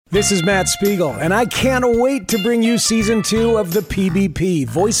This is Matt Spiegel, and I can't wait to bring you Season 2 of the PBP,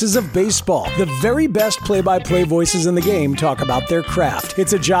 Voices of Baseball. The very best play-by-play voices in the game talk about their craft.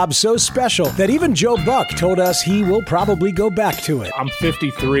 It's a job so special that even Joe Buck told us he will probably go back to it. I'm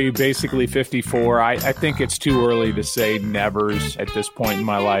 53, basically 54. I think it's too early to say nevers at this point in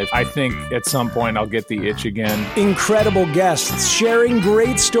my life. I think at some point I'll get the itch again. Incredible guests sharing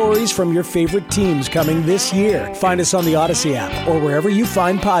great stories from your favorite teams coming this year. Find us on the Odyssey app or wherever you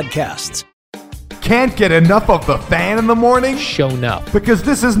find podcasts. Can't get enough of the Fan in the morning? Shown up. Because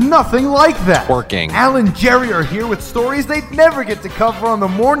this is nothing like that. Working. Al and Jerry are here with stories they'd never get to cover on the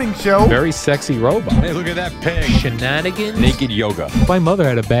morning show. Very sexy robot. Hey, look at that pig. Shenanigans. Naked yoga. My mother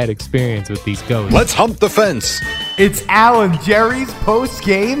had a bad experience with these ghosts. Let's hump the fence. It's Al and Jerry's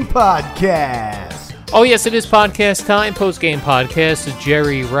post-game podcast. Oh, yes, it is podcast time. Post-game podcast.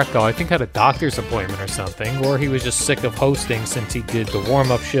 Jerry Recco, I think, had a doctor's appointment or something, or he was just sick of hosting since he did the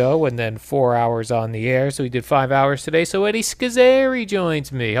warm-up show and then 4 hours on the air, so he did 5 hours today. So Eddie Scazzeri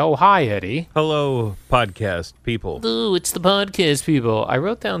joins me. Oh, hi, Eddie. Hello, podcast people. Ooh, it's the podcast people. I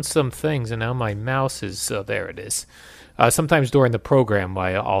wrote down some things, and now my mouse is, there it is. Sometimes during the program,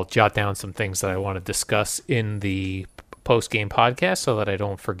 I'll jot down some things that I want to discuss in the post-game podcast so that I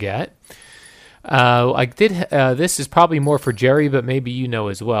don't forget. This is probably more for Jerry, but maybe you know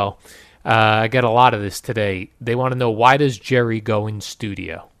as well. I got a lot of this today. They want to know, why does Jerry go in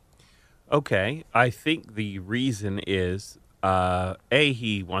studio? Okay, I think the reason is,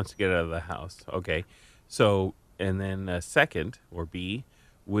 he wants to get out of the house. Okay, so, and then second, or B,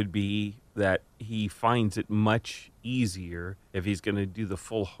 would be that he finds it much easier if he's going to do the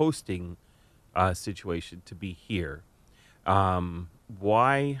full hosting situation to be here.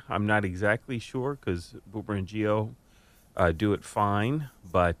 Why? I'm not exactly sure, because Boomer and Gio do it fine,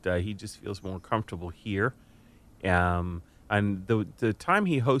 but he just feels more comfortable here. And the time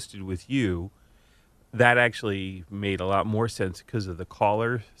he hosted with you, that actually made a lot more sense because of the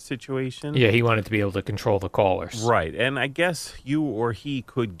caller situation. Yeah, he wanted to be able to control the callers. Right, and I guess you or he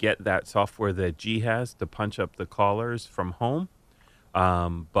could get that software that G has to punch up the callers from home.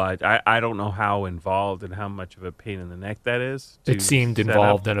 But I don't know how involved and how much of a pain in the neck that is. It seemed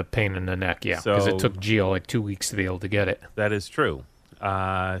involved in a pain in the neck, yeah, because it took Gio like 2 weeks to be able to get it. That is true.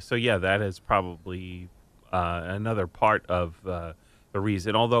 So yeah, that is probably another part of the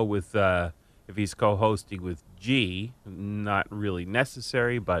reason. Although with if he's co-hosting with G, not really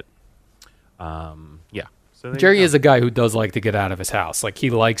necessary, but yeah. So Jerry is a guy who does like to get out of his house. Like, he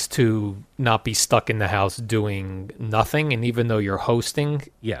likes to not be stuck in the house doing nothing. And even though you're hosting,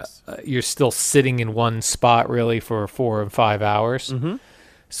 yes, you're still sitting in one spot really for 4 and 5 hours. Mm-hmm.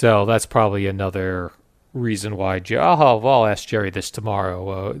 So that's probably another reason why. I'll ask Jerry this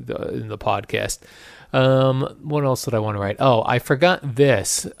tomorrow in the podcast. What else did I want to write? Oh, I forgot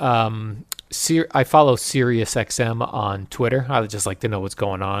this. I follow SiriusXM on Twitter. I just like to know what's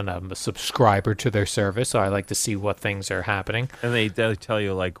going on. I'm a subscriber to their service, so I like to see what things are happening. And they tell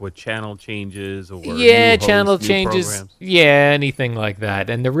you like what channel changes or channel changes. Programs. Yeah, anything like that.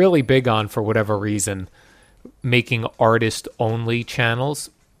 And they're really big on, for whatever reason, making artist-only channels.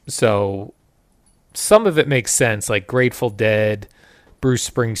 So some of it makes sense, like Grateful Dead, Bruce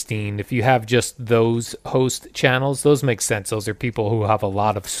Springsteen. If you have just those host channels, those make sense. Those are people who have a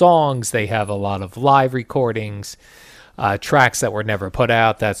lot of songs. They have a lot of live recordings, tracks that were never put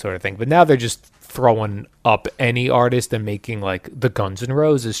out, that sort of thing. But now they're just throwing up any artist and making like the Guns N'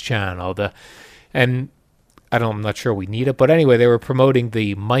 Roses channel. I'm not sure we need it, but anyway, they were promoting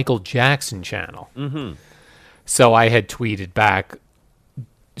the Michael Jackson channel. Mm-hmm. So I had tweeted back,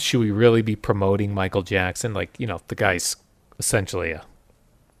 should we really be promoting Michael Jackson? Like, the guy's essentially a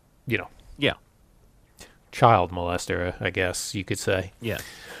child molester, I guess you could say. Yeah.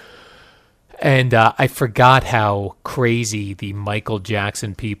 And I forgot how crazy the Michael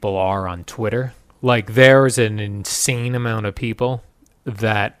Jackson people are on Twitter. Like, there's an insane amount of people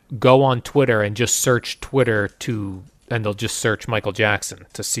that go on Twitter and just search Twitter and they'll just search Michael Jackson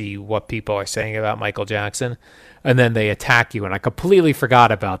to see what people are saying about Michael Jackson. And then they attack you. And I completely forgot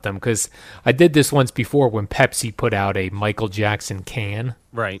about them because I did this once before when Pepsi put out a Michael Jackson can.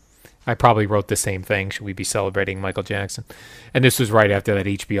 Right. I probably wrote the same thing. Should we be celebrating Michael Jackson? And this was right after that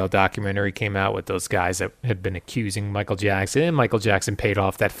HBO documentary came out with those guys that had been accusing Michael Jackson. And Michael Jackson paid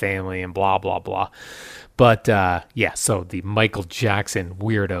off that family and blah, blah, blah. But, so the Michael Jackson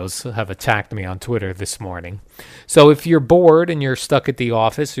weirdos have attacked me on Twitter this morning. So if you're bored and you're stuck at the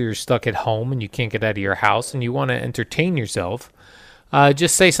office or you're stuck at home and you can't get out of your house and you want to entertain yourself,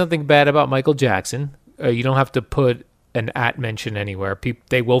 just say something bad about Michael Jackson. You don't have to put an at mention anywhere.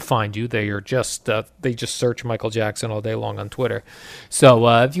 They will find you. They just search Michael Jackson all day long on Twitter. So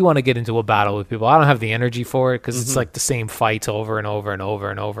if you want to get into a battle with people, I don't have the energy for it because it's like the same fights over and over and over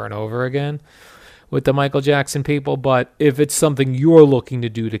and over and over again with the Michael Jackson people. But if it's something you're looking to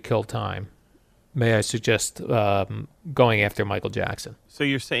do to kill time, may I suggest going after Michael Jackson? So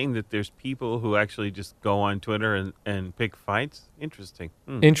you're saying that there's people who actually just go on Twitter and pick fights? Interesting.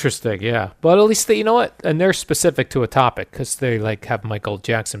 Interesting, yeah. But at least you know what? And they're specific to a topic because they like have Michael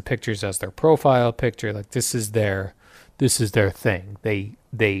Jackson pictures as their profile picture. Like this is their thing.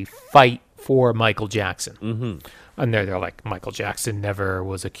 They fight for Michael Jackson. Mm-hmm. And they're like, Michael Jackson never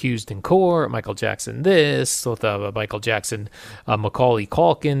was accused in court. Michael Jackson this. So Michael Jackson, Macaulay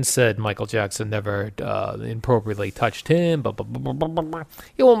Culkin said Michael Jackson never inappropriately touched him. Blah, blah, blah, blah, blah, blah.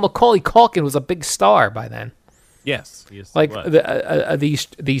 Yeah, well, Macaulay Culkin was a big star by then. Yes. Like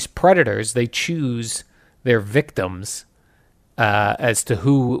these predators, they choose their victims as to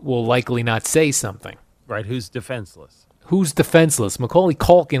who will likely not say something. Right, who's defenseless. Who's defenseless? Macaulay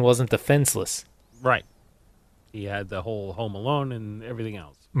Culkin wasn't defenseless. Right. He had the whole Home Alone and everything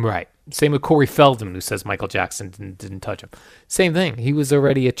else. Right. Same with Corey Feldman, who says Michael Jackson didn't touch him. Same thing. He was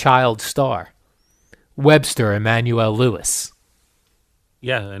already a child star. Webster Emmanuel Lewis.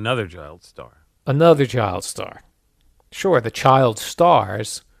 Yeah, another child star. Another child star. Sure, the child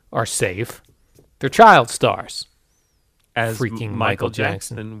stars are safe. They're child stars. As freaking Michael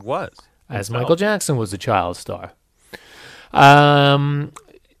Jackson was. As Michael Jackson was a child star.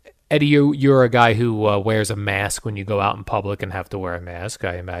 Eddie, you're a guy who wears a mask when you go out in public and have to wear a mask,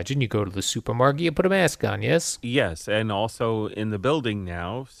 I imagine. You go to the supermarket, you put a mask on, yes? Yes, and also in the building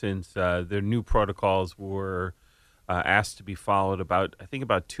now, since the new protocols were asked to be followed about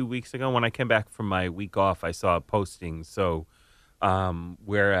 2 weeks ago. When I came back from my week off, I saw a posting. So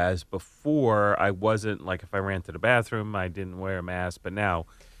whereas before I wasn't, like if I ran to the bathroom, I didn't wear a mask, but now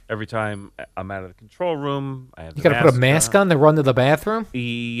every time I'm out of the control room, I have You got to put a mask on to run to the bathroom?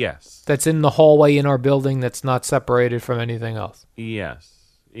 Yes. That's in the hallway in our building that's not separated from anything else?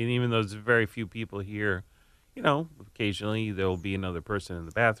 Yes. And even though there's very few people here, occasionally there will be another person in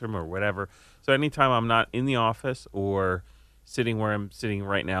the bathroom or whatever. So anytime I'm not in the office or sitting where I'm sitting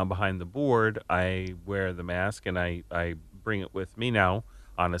right now behind the board, I wear the mask and I bring it with me now,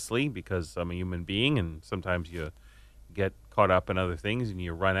 honestly, because I'm a human being and sometimes you get caught up in other things and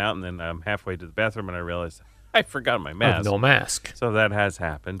you run out and then I'm halfway to the bathroom and I realize I forgot my mask. No mask. So that has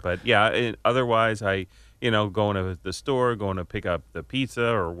happened. But yeah, otherwise I, going to the store, going to pick up the pizza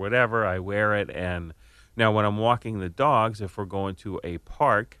or whatever, I wear it. And now when I'm walking the dogs, if we're going to a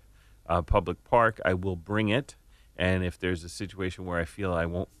park, a public park, I will bring it. And if there's a situation where I feel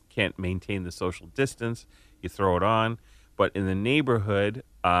I can't maintain the social distance, you throw it on. But in the neighborhood,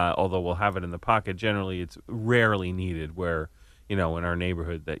 although we'll have it in the pocket, generally it's rarely needed where, in our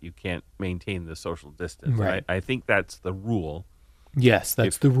neighborhood that you can't maintain the social distance. Right. I think that's the rule. Yes,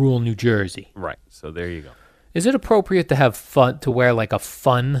 that's the rule in New Jersey. Right. So there you go. Is it appropriate to have fun, to wear like a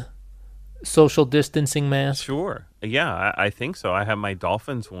fun social distancing mask? Sure. Yeah, I think so. I have my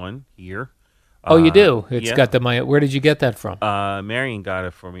Dolphins one here. Oh, you do? It's yeah. got where did you get that from? Marion got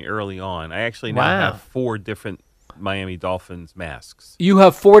it for me early on. I actually now have 4 different Miami Dolphins masks. You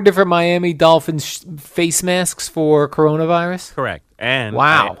have 4 different Miami Dolphins face masks for coronavirus? Correct. And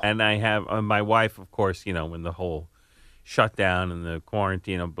wow. I have my wife, of course, when the whole shutdown and the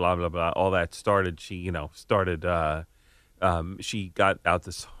quarantine and blah, blah, blah, all that started, she got out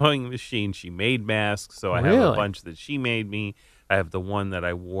the sewing machine. She made masks. So I have a bunch that she made me. I have the one that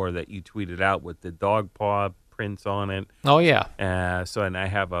I wore that you tweeted out with the dog paw prints on it. Oh, yeah. And I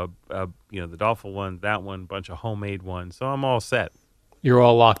have the Dolphin one, that one, bunch of homemade ones. So I'm all set. You're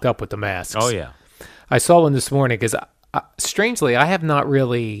all locked up with the masks. Oh, yeah. I saw one this morning because, strangely, I have not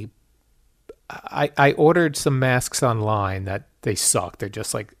really... I ordered some masks online that they suck. They're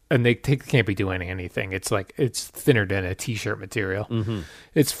just like... And they can't be doing anything. It's like... It's thinner than a T-shirt material. Mm-hmm.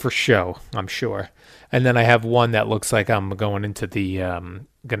 It's for show, I'm sure. And then I have one that looks like I'm going into the...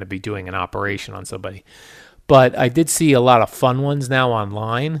 going to be doing an operation on somebody. But I did see a lot of fun ones now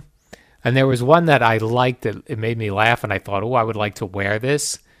online. And there was one that I liked. It made me laugh. And I thought, I would like to wear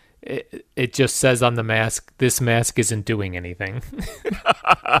this. It just says on the mask, this mask isn't doing anything.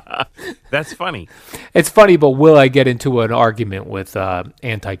 That's funny. It's funny, but will I get into an argument with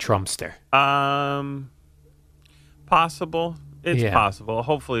anti-Trumpster? Possible. It's possible.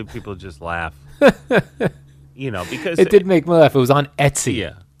 Hopefully people just laugh. Because... It did make me laugh. It was on Etsy.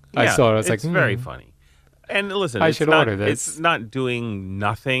 Yeah. I saw it. I was it's very funny. And listen, I should order this. It's not doing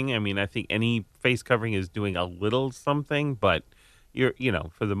nothing. I mean, I think any face covering is doing a little something, but,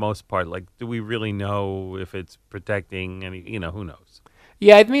 for the most part, like, do we really know if it's protecting any, who knows?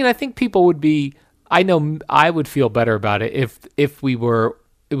 Yeah, I mean, I think people would be. I know I would feel better about it if it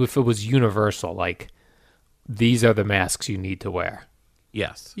was universal. Like, these are the masks you need to wear.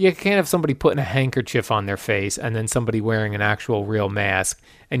 Yes. You can't have somebody putting a handkerchief on their face and then somebody wearing an actual real mask,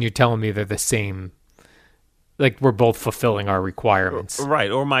 and you're telling me they're the same. Like, we're both fulfilling our requirements.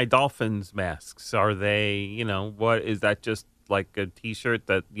 Right. Or my Dolphins masks. Are they, what is that, just like a T-shirt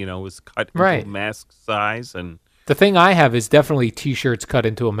that, was cut into mask size? And the thing I have is definitely T-shirts cut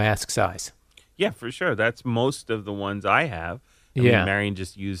into a mask size. Yeah, for sure. That's most of the ones I have. I mean, Marion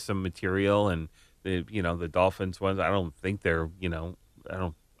just used some material, and the Dolphins ones, I don't think they're,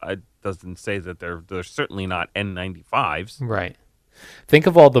 it doesn't say that they're certainly not N95s. Right. Think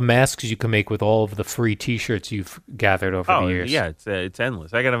of all the masks you can make with all of the free T-shirts you've gathered over the years. Yeah, it's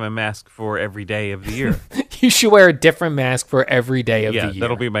endless. I got to have a mask for every day of the year. You should wear a different mask for every day of the year. Yeah,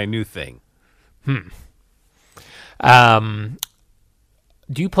 that'll be my new thing.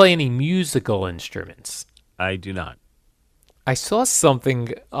 Do you play any musical instruments? I do not. I saw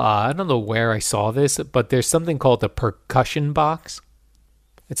something, I don't know where I saw this, but there's something called a percussion box.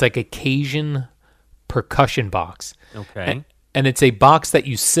 It's like a Cajun percussion box. Okay. And it's a box that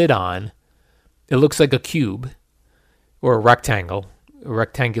you sit on. It looks like a cube or a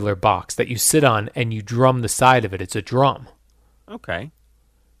rectangular box that you sit on, and you drum the side of it. It's a drum. Okay.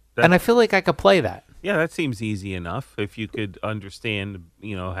 And I feel like I could play that. Yeah, that seems easy enough. If you could understand,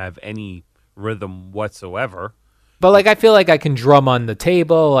 have any rhythm whatsoever. But, like, I feel like I can drum on the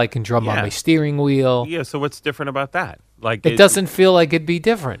table. I can drum on my steering wheel. Yeah, so what's different about that? Like, it doesn't feel like it'd be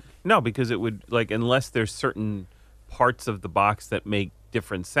different. No, because it would, like, unless there's certain parts of the box that make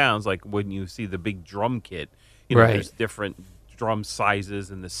different sounds, like when you see the big drum kit, there's different drum sizes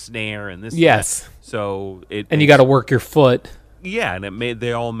and the snare and this. Yes. And so you got to work your foot. Yeah, and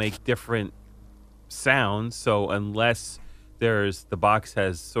they all make different sounds. So unless the box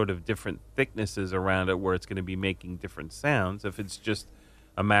has sort of different thicknesses around it where it's going to be making different sounds, if it's just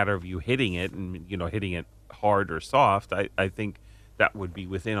a matter of you hitting it and hitting it hard or soft, I think that would be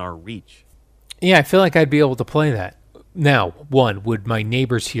within our reach. Yeah, I feel like I'd be able to play that. Now, would my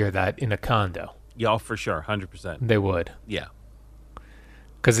neighbors hear that in a condo? Yeah, for sure, 100%. They would. Yeah.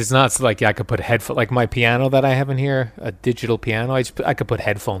 Because it's not like I could put headphones, like my piano that I have in here, a digital piano, I could put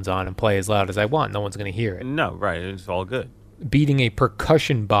headphones on and play as loud as I want. No one's going to hear it. No, right, it's all good. Beating a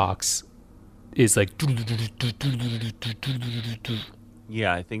percussion box is like...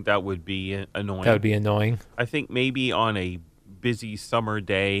 Yeah, I think that would be annoying. That would be annoying. I think maybe on a busy summer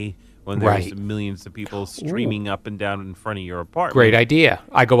day when there's millions of people streaming up and down in front of your apartment. Great idea.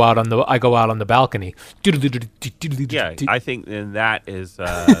 I go out on the balcony. Yeah, I think then that is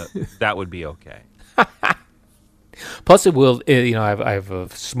that would be okay. Plus, it will. I have a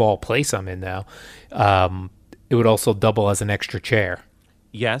small place I'm in now. It would also double as an extra chair.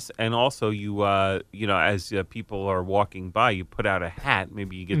 Yes, and also you as people are walking by, you put out a hat.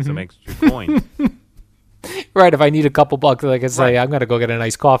 Maybe you get some extra coins. Right, if I need a couple bucks, like I say, I'm going to go get a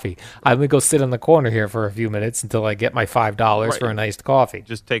nice coffee. I'm going to go sit on the corner here for a few minutes until I get my $5 for a nice coffee.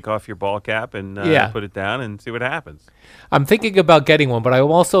 Just take off your ball cap and put it down and see what happens. I'm thinking about getting one, but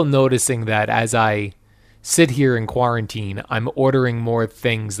I'm also noticing that as I sit here in quarantine, I'm ordering more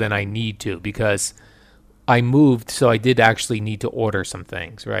things than I need to because I moved, so I did actually need to order some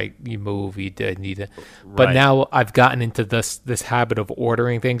things, right? You move, you did need to. But now I've gotten into this habit of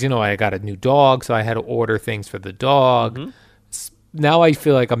ordering things. I got a new dog, so I had to order things for the dog. Mm-hmm. Now I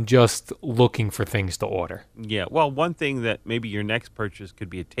feel like I'm just looking for things to order. Yeah, well, one thing that maybe your next purchase could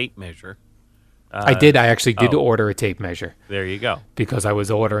be a tape measure. I actually did order a tape measure. There you go. Because I was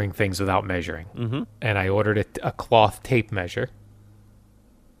ordering things without measuring. Mm-hmm. And I ordered a cloth tape measure.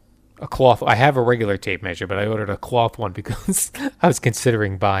 A cloth. I have a regular tape measure, but I ordered a cloth one because I was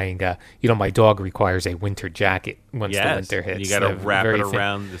considering buying. My dog requires a winter jacket once the winter hits. You got to wrap it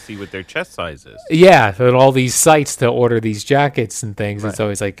around to see what their chest size is. Yeah, so all these sites to order these jackets and things. It's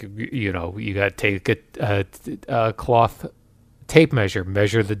always like you got to take a cloth tape measure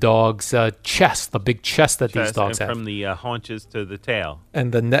the dog's chest, the big chest that these dogs have, from the haunches to the tail.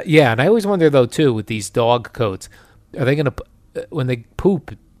 And and I always wonder though too with these dog coats, are they gonna when they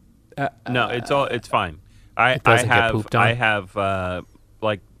poop? No, it's fine. I have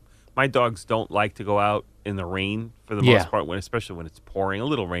like my dogs don't like to go out in the rain for the most part, especially when it's pouring. A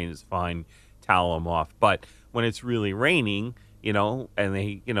little rain is fine, towel them off. But when it's really raining, and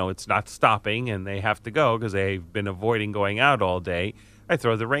they, it's not stopping and they have to go because they've been avoiding going out all day, I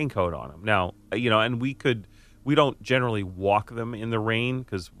throw the raincoat on them. Now, and we don't generally walk them in the rain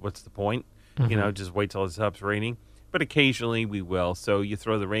because what's the point? Mm-hmm. Just wait till it stops raining. but occasionally we will. So you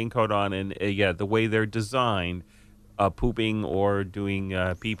throw the raincoat on, and the way they're designed, pooping or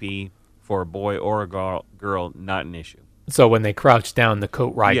doing pee-pee for a boy or a girl, not an issue. So when they crouch down, the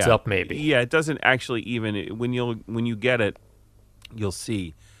coat rides up maybe. Yeah, it doesn't actually even, when you get it, you'll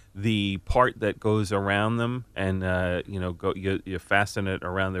see the part that goes around them, and you fasten it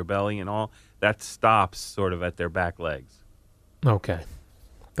around their belly and all, that stops sort of at their back legs. Okay.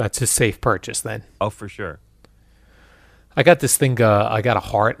 That's a safe purchase then. Oh, for sure. I got this thing, I got a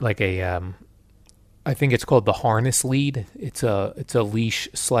heart, like I think it's called the harness lead. It's a leash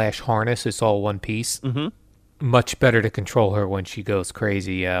 / harness. It's all one piece. Mm-hmm. Much better to control her when she goes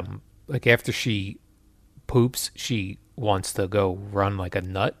crazy. Like after she poops, she wants to go run like a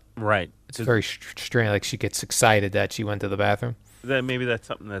nut. Right. It's very strange. Like she gets excited that she went to the bathroom. Maybe that's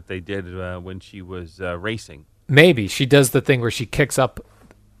something that they did when she was racing. Maybe she does the thing where she kicks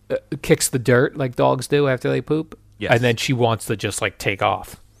the dirt like dogs do after they poop. Yes. And then she wants to just like take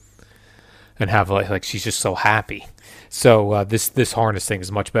off and have like she's just so happy. So this harness thing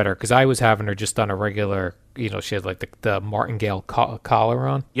is much better because I was having her just on a regular, she had like the martingale collar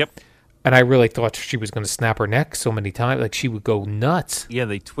on. Yep. And I really thought she was going to snap her neck so many times. Like she would go nuts. Yeah,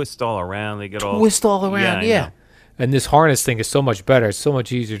 they twist all around. They get twist all around. Yeah. And this harness thing is so much better. It's so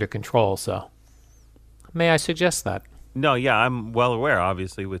much easier to control. So may I suggest that? No, yeah, I'm well aware,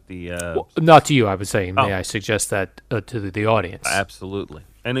 obviously, with the... Well, not to you, I was saying. May I suggest that to the audience? Absolutely.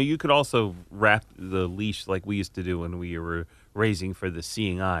 And you could also wrap the leash like we used to do when we were raising for the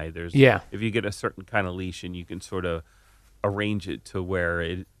seeing eye. If you get a certain kind of leash and you can sort of arrange it to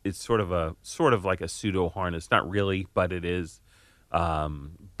where it's sort of like a pseudo harness. Not really, but it is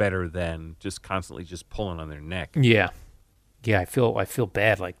better than just constantly just pulling on their neck. Yeah. Yeah, I feel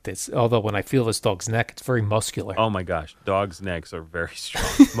bad like this. Although when I feel this dog's neck, it's very muscular. Oh my gosh, dogs' necks are very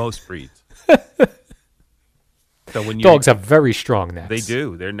strong. Most breeds. So when dogs have very strong necks. They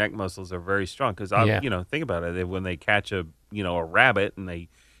do. Their neck muscles are very strong because think about it. When they catch a rabbit and they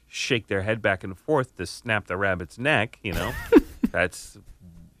shake their head back and forth to snap the rabbit's neck, that's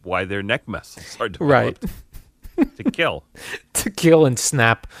why their neck muscles are developed. Right. To kill. To kill and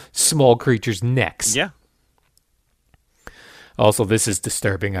snap small creatures' necks. Yeah. Also, this is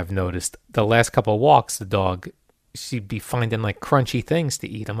disturbing, I've noticed. The last couple of walks, the dog, she'd be finding like crunchy things to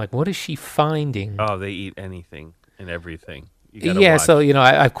eat. I'm like, what is she finding? Oh, they eat anything and everything. Yeah, watch. So,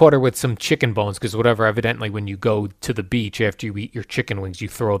 I've caught her with some chicken bones because evidently when you go to the beach after you eat your chicken wings, you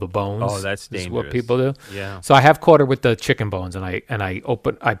throw the bones. Oh, that's dangerous. Is what people do. Yeah. So I have caught her with the chicken bones, and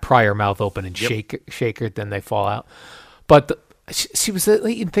I pry her mouth open and shake her, then they fall out. But she was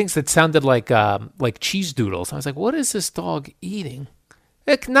eating things that sounded like cheese doodles. I was like, what is this dog eating?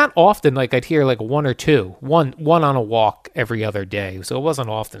 Not often. Like I'd hear like one or two, one on a walk every other day. So it wasn't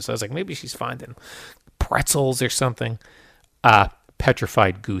often. So I was like, maybe she's finding pretzels or something.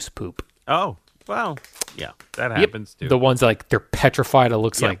 Petrified goose poop. Oh, well, yeah, that happens too. The ones like they're petrified. It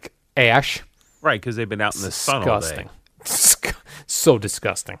looks like ash. Right, because they've been out in the sun all day. So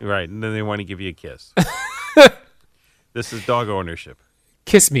disgusting. Right, and then they want to give you a kiss. This is dog ownership.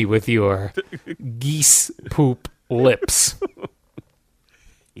 Kiss me with your geese poop lips.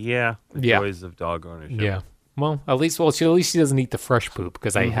 Yeah, the joys of dog ownership. Yeah. Well, at least she doesn't eat the fresh poop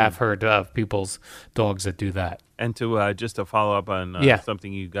because I have heard of people's dogs that do that. And just to follow up on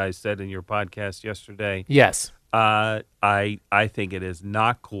something you guys said in your podcast yesterday. Yes. I think it is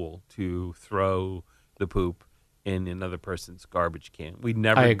not cool to throw the poop in another person's garbage can.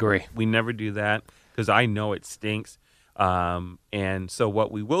 I agree. We never do that because I know it stinks. And so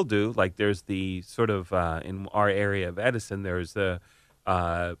what we will do, like there's the sort of in our area of Edison, there's an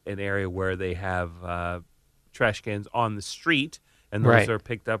area where they have trash cans on the street, and those are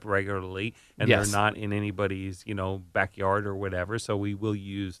picked up regularly, and they're not in anybody's backyard or whatever. So we will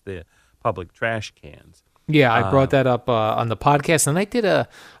use the public trash cans. Yeah, I brought that up on the podcast, and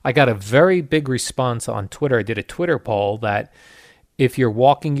I got a very big response on Twitter. I did a Twitter poll that if you're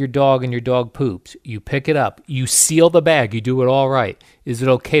walking your dog and your dog poops, you pick it up, you seal the bag, you do it all right. Is it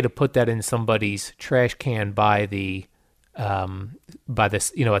okay to put that in somebody's trash can by this,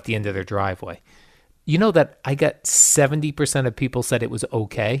 at the end of their driveway? You know that I got 70% of people said it was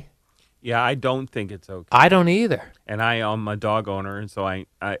okay. Yeah, I don't think it's okay. I don't either. And I'm a dog owner, and so I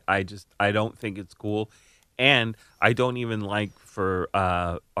don't think it's cool. And I don't even like for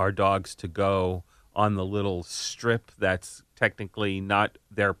our dogs to go on the little strip that's technically not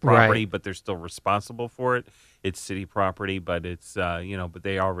their property, but they're still responsible for it. It's city property, but it's but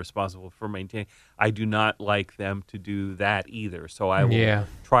they are responsible for maintaining. I do not like them to do that either. So I will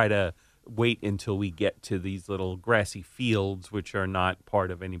try to wait until we get to these little grassy fields, which are not part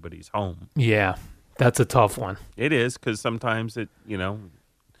of anybody's home. Yeah. That's a tough one. It is, because sometimes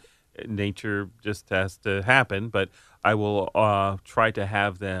nature just has to happen. But I will try to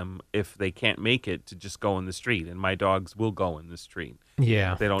have them, if they can't make it, to just go in the street, and my dogs will go in the street.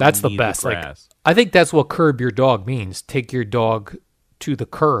 Yeah, They don't that's the need best. Like, grass. I think that's what curb your dog means. Take your dog to the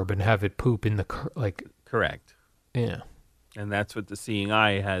curb and have it poop in the Correct. yeah. And that's what the Seeing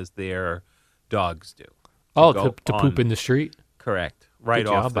Eye has their dogs do. Oh, go to poop in the street? Correct. Right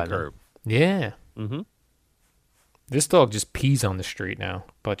Good off job the by them. curb. Yeah. Mm-hmm. This dog just pees on the street now,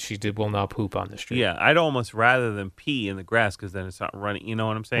 but will not poop on the street. Yeah, I'd almost rather than pee in the grass, because then it's not running. You know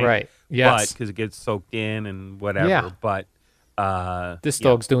what I'm saying? Right. Yes. Because it gets soaked in and whatever. Yeah. But This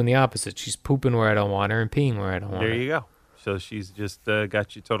dog's doing the opposite. She's pooping where I don't want her and peeing where I don't want there her. you go. So she's just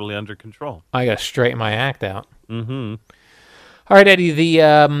got you totally under control. I got to straighten my act out. Mm-hmm. All right, Eddie,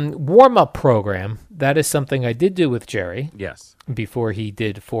 the warm-up program, that is something I did do with Jerry Yes. before he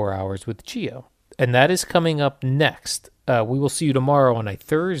did 4 hours with Gio. And that is coming up next. We will see you tomorrow on a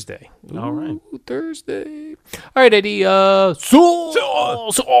Thursday. All right. Ooh, Thursday. All right, Eddie.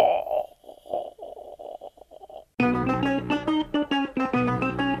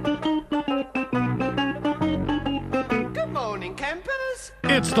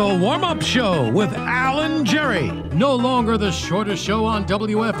 It's the warm-up show with Alan Jerry. No longer the shortest show on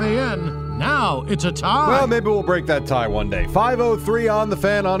WFAN. Now it's a tie. Well, maybe we'll break that tie one day. 5:03 on the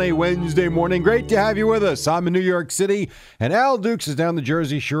Fan on a Wednesday morning. Great to have you with us. I'm in New York City, and Al Dukes is down the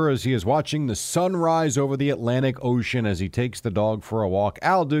Jersey Shore as he is watching the sunrise over the Atlantic Ocean as he takes the dog for a walk.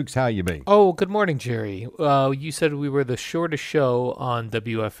 Al Dukes, how you be? Oh, good morning, Jerry. You said we were the shortest show on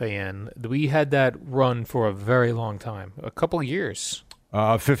WFAN. We had that run for a very long time, a couple of years.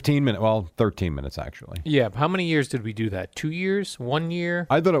 15 minutes. Well, 13 minutes, actually. Yeah, how many years did we do that? 2 years? 1 year?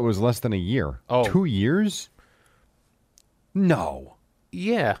 I thought it was less than a year. Oh. 2 years? No.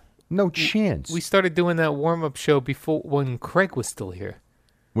 Yeah. No chance. We started doing that warm-up show before when Craig was still here.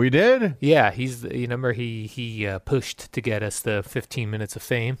 We did? Yeah, you remember he pushed to get us the 15 minutes of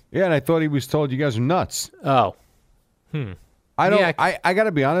fame. Yeah, and I thought he was told you guys are nuts. Oh. I don't. Yeah. I got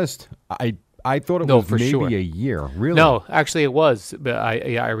to be honest. I thought it No, was for maybe sure. a year. Really? No, actually it was, but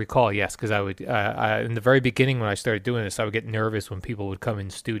I recall, yes, because I would in the very beginning when I started doing this, I would get nervous when people would come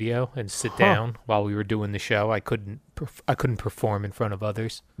in studio and sit down while we were doing the show. I couldn't perform in front of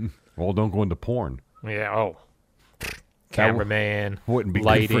others. Well, don't go into porn. Yeah. Oh. Cameraman. Wouldn't be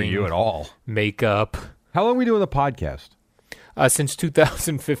lighting, good for you at all. Makeup. How long are we doing the podcast? Since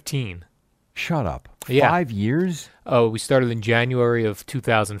 2015. Shut up. Yeah. 5 years? Oh, we started in January of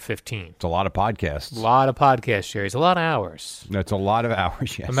 2015. It's a lot of podcasts. A lot of podcast series, a lot of hours. That's a lot of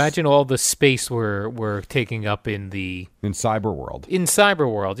hours, yes. Imagine all the space we're taking up in cyber world. In cyber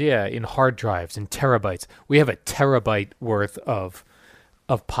world, yeah, in hard drives, in terabytes. We have a terabyte worth of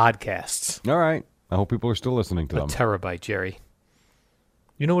podcasts. All right. I hope people are still listening to A them. terabyte, Jerry.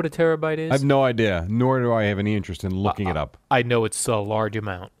 You know what a terabyte is? I have no idea, nor do I have any interest in looking it up. I know it's a large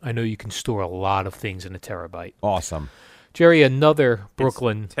amount. I know you can store a lot of things in a terabyte. Awesome. Jerry, another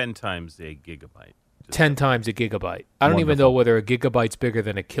Brooklyn, It's 10 times a gigabyte. 10 times a gigabyte. I don't even know whether a gigabyte's bigger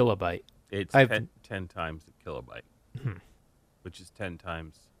than a kilobyte. It's I've- 10 times a kilobyte, which is 10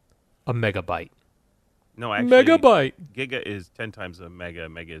 times. A megabyte. No, actually, Megabyte. Giga is 10 times a mega.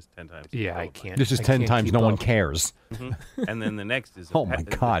 Mega is 10 times. A Yeah, I kilobyte. can't. This is I 10 can't times keep no one up. cares. And then the next is. Oh, my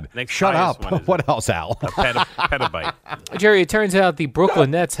God. the next Shut highest up. one is What else, Al? a petabyte. Jerry, it turns out the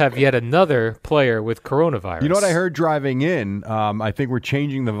Brooklyn Nets have yet another player with coronavirus. You know what I heard driving in? I think we're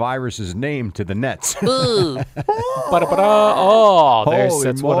changing the virus's name to the Nets. Ba-da-ba-da. Oh, Holy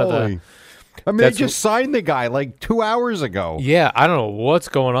that's one of the. moly. I mean, that's they just signed the guy like 2 hours ago. Yeah, I don't know what's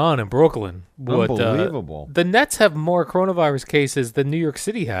going on in Brooklyn. Unbelievable. The Nets have more coronavirus cases than New York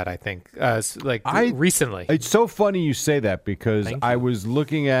City had, I think, recently. It's so funny you say that because Thank I you. was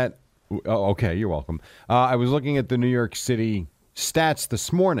looking at. Oh, okay, you're welcome. I was looking at the New York City stats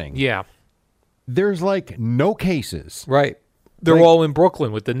this morning. Yeah, There's like no cases. right. They're Like- all in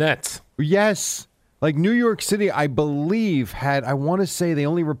Brooklyn with the Nets. Yes. Like New York City, I believe, I want to say they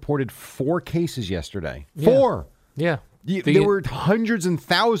only reported 4 cases yesterday. Yeah. 4. Yeah. There were hundreds and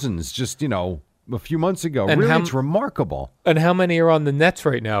thousands just, a few months ago. And Really, how- it's remarkable. And how many are on the Nets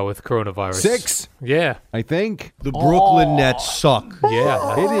right now with coronavirus? 6, Yeah. I think. The Brooklyn Nets suck.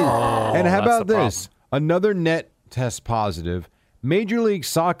 Yeah. It is. And how that's about the this? Another net test positive. Major League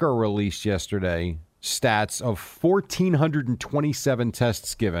Soccer released yesterday stats of 1,427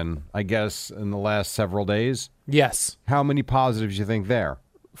 tests given, I guess, in the last several days. Yes. How many positives you think there?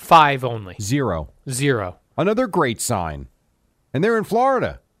 5 only. 0. 0. Another great sign. And they're in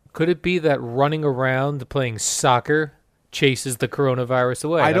Florida. Could it be that running around playing soccer chases the coronavirus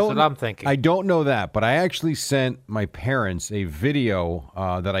away. That's what I'm thinking. I don't know that, but I actually sent my parents a video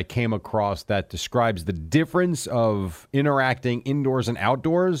that I came across that describes the difference of interacting indoors and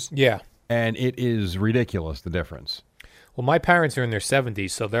outdoors. Yeah. And it is ridiculous, the difference. Well, my parents are in their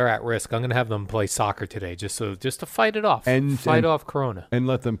 70s, so they're at risk. I'm going to have them play soccer today just to fight it off. Fight off corona. And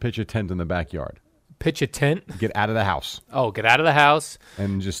let them pitch a tent in the backyard. Pitch a tent? Get out of the house. Oh, get out of the house.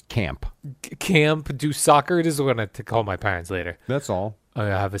 And just camp. Camp, do soccer. This is what I'm going to call my parents later. That's all. I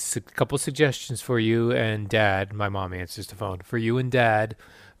have a couple suggestions for you and Dad. My mom answers the phone. For you and Dad,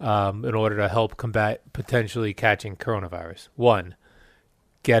 in order to help combat potentially catching coronavirus. 1,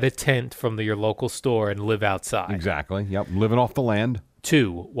 get a tent from your local store and live outside. Exactly. Yep. Living off the land.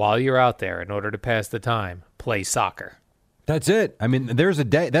 2, while you're out there, in order to pass the time, play soccer. That's it. I mean, there's a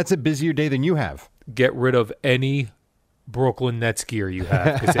day. That's a busier day than you have. Get rid of any Brooklyn Nets gear you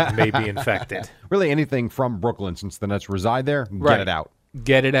have because it may be infected. Really anything from Brooklyn, since the Nets reside there, Right. get it out.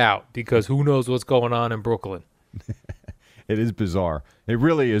 Get it out because who knows what's going on in Brooklyn. It is bizarre. It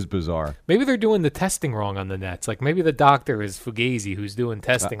really is bizarre. Maybe they're doing the testing wrong on the Nets. Like maybe the doctor is Fugazi who's doing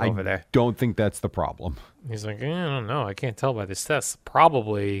testing over there. I don't think that's the problem. He's like, I don't know. I can't tell by this test.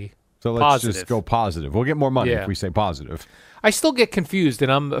 Probably So let's positive. just go positive. We'll get more money Yeah. if we say positive. I still get confused,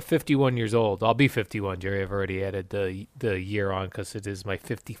 and I'm 51 years old. I'll be 51, Jerry. I've already added the year on because it is my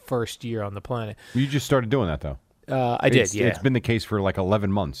 51st year on the planet. You just started doing that, though. I did, yeah. It's been the case for like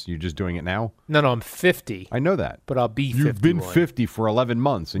 11 months. You're just doing it now? No, I'm 50. I know that. But I'll be 51. You've been 50 for 11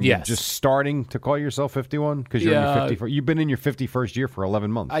 months, and Yes. you're just starting to call yourself 51? Because you're in your 51st. You've been in your 51st year for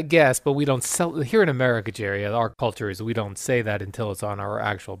 11 months. I guess, but we don't sell here in America, Jerry. Our culture is we don't say that until it's on our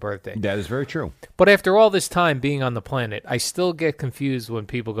actual birthday. That is very true. But after all this time being on the planet, I still get confused when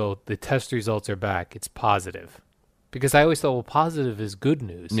people go, the test results are back. It's positive. Because I always thought, well, positive is good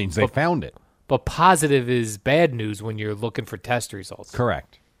news. It means they found it. But positive is bad news when you're looking for test results.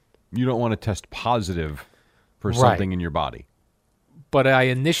 Correct. You don't want to test positive for Right. something in your body. But I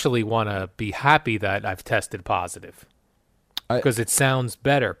initially want to be happy that I've tested positive. Because it sounds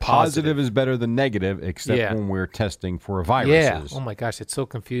better. Positive is better than negative, except Yeah. when we're testing for viruses. Yeah. Oh, my gosh. It's so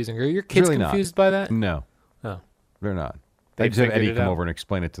confusing. Are your kids really not. confused by that? No, Oh. they're not. They I just have figured Eddie it come out. over and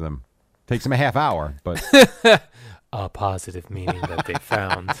explain it to them. Takes them a half hour, but Positive meaning that they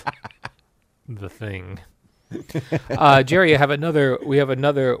found the thing. Jerry, we have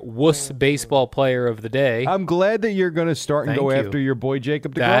another wuss baseball player of the day. I'm glad that you're going to start and Thank go you. after your boy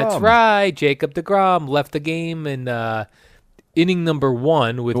Jacob DeGrom. That's right. Jacob DeGrom left the game in inning number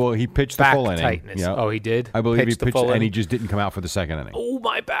 1 with Well, he pitched the back full inning. tightness. Yeah. Oh, he did? I believe Pitched the he pitched, full and he inning? just didn't come out for the second inning. Oh,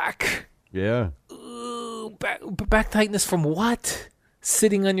 my back. Yeah. Ooh, back tightness from what?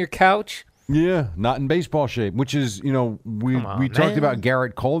 Sitting on your couch? Yeah, not in baseball shape, which is, we Come on, talked man. about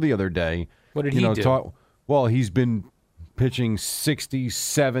Garrett Cole the other day. What did he do? Well, he's been pitching 60,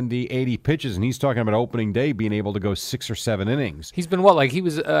 70, 80 pitches, and he's talking about opening day being able to go 6 or 7 innings. He's been what? Like he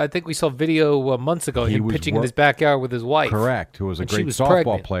was, I think we saw video months ago, He him was pitching in his backyard with his wife. Correct, who was a And she great was softball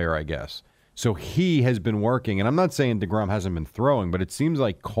pregnant. player, I guess. So he has been working, and I'm not saying DeGrom hasn't been throwing, but it seems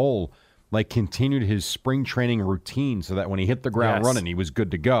like Cole continued his spring training routine so that when he hit the ground Yes. running, he was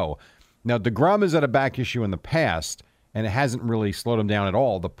good to go. Now, DeGrom has had a back issue in the past, and it hasn't really slowed him down at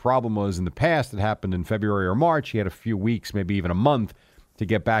all. The problem was in the past, it happened in February or March. He had a few weeks, maybe even a month, to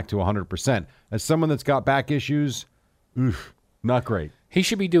get back to 100%. As someone that's got back issues, not great. He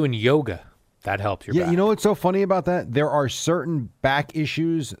should be doing yoga. That helps your Yeah, back. you know what's so funny about that? There are certain back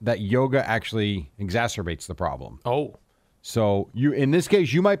issues that yoga actually exacerbates the problem. Oh, So you, in this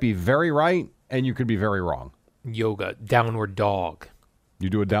case, you might be very right, and you could be very wrong. yoga, downward dog, You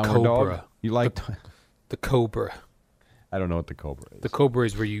do a downward cobra. dog. You like? the cobra. I don't know what the cobra is. The cobra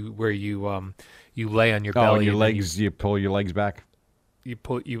is where you lay on your Oh, belly and your then legs. You pull your legs back. You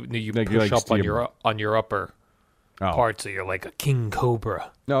push Like your up legs on to your upper Oh. part, so you're like a king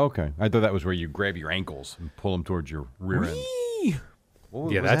cobra. No, okay. I thought that was where you grab your ankles and pull them towards your rear end.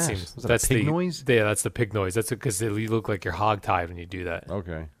 What Yeah, was that seems Was that that's a pig the noise. Yeah, that's the pig noise. That's because you look like you're hogtied when you do that.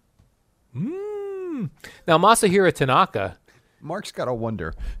 Okay. Now Masahiro Tanaka, Mark's got to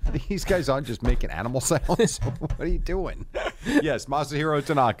wonder. These guys aren't just making animal sounds. What are you doing? Yes, Masahiro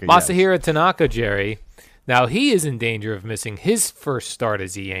Tanaka. yes. Masahiro Tanaka, Jerry. Now he is in danger of missing his first start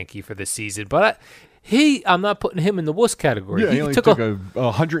as a Yankee for the season, but I'm not putting him in the wuss category. Yeah, he only took a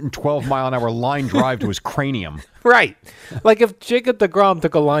 112-mile-an-hour line drive to his cranium. Right. Like if Jacob DeGrom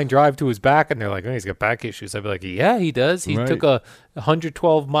took a line drive to his back and they're like, oh, he's got back issues, I'd be like, yeah, he does. He Right. took a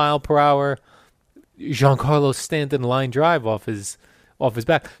 112-mile-per-hour Giancarlo Stanton line drive off his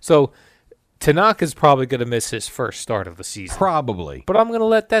back. So Tanaka's probably going to miss his first start of the season. Probably. But I'm going to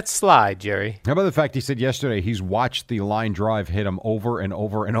let that slide, Jerry. How about the fact he said yesterday he's watched the line drive hit him over and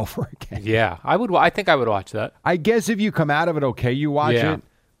over and over again? Yeah, I think I would watch that. I guess if you come out of it okay, you watch Yeah. it,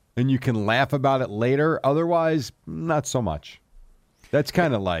 and you can laugh about it later. Otherwise, not so much. That's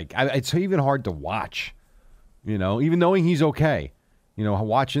kind of like, it's even hard to watch, even knowing he's okay.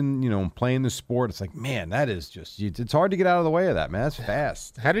 Watching, playing the sport, it's like, man, that is just, it's hard to get out of the way of that, man. That's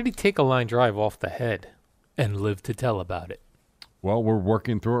fast. How did he take a line drive off the head and live to tell about it? Well, we're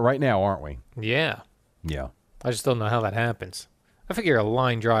working through it right now, aren't we? Yeah. Yeah. I just don't know how that happens. I figure a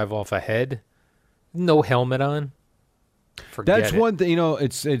line drive off a head, no helmet on. That's one thing,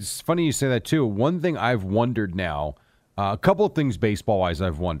 it's funny you say that too. One thing I've wondered now, a couple of things baseball-wise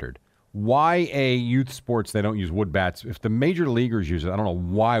I've wondered. Why youth sports, they don't use wood bats? If the major leaguers use it, I don't know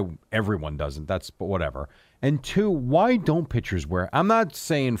why everyone doesn't. But whatever. And two, why don't pitchers wear, I'm not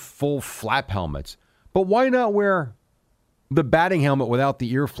saying full flap helmets, but why not wear the batting helmet without the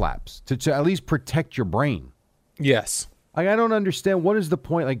ear flaps to at least protect your brain? Yes. I don't understand. What is the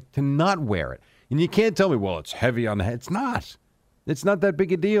point, to not wear it? And you can't tell me, well, it's heavy on the head. It's not. It's not that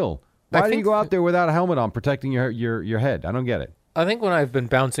big a deal. Why do you go out there without a helmet on protecting your head? I don't get it. I think when I've been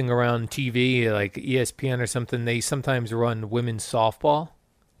bouncing around TV, like ESPN or something, they sometimes run women's softball.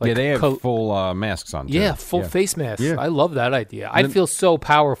 Yeah, they have full masks on, too. Yeah, full face masks. Yeah. I love that idea. I'd feel so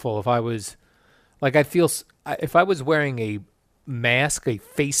powerful if I was, if I was wearing a mask, a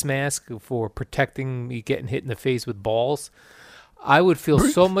face mask for protecting me getting hit in the face with balls, I would feel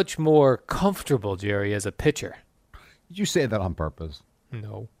so much more comfortable, Jerry, as a pitcher. Did you say that on purpose?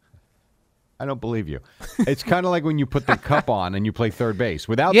 No. I don't believe you. It's kind of like when you put the cup on and you play third base.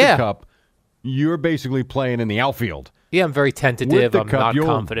 Without Yeah. the cup, you're basically playing in the outfield. Yeah, I'm very tentative. I'm not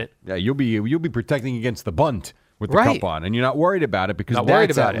confident. Yeah, you'll be protecting against the bunt with the Right. cup on, and you're not worried about it because Not worried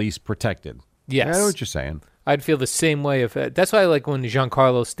that's about at it. least protected. Yes. Yeah, I know what you're saying. I'd feel the same way if that's why I like when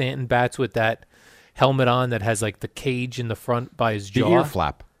Giancarlo Stanton bats with that helmet on that has like the cage in the front by his The jaw. ear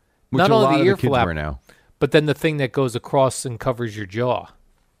flap, which Not a only lot the of ear the kids flap, wear now. but then the thing that goes across and covers your jaw.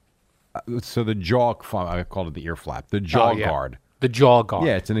 So the jaw, I called it the ear flap, the jaw yeah. guard. The jaw guard.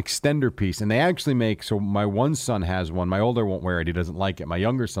 Yeah, it's an extender piece, and they actually make. So my one son has one. My older won't wear it; he doesn't like it. My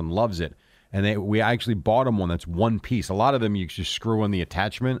younger son loves it, and we actually bought him one that's one piece. A lot of them you just screw in the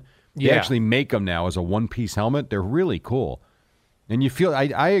attachment. They Yeah. actually make them now as a one-piece helmet. They're really cool, and you feel.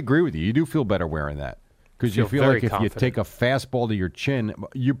 I agree with you. You do feel better wearing that because you feel very like if confident. you take a fastball to your chin,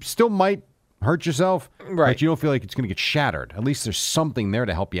 you still might hurt yourself, Right. but you don't feel like it's going to get shattered. At least there's something there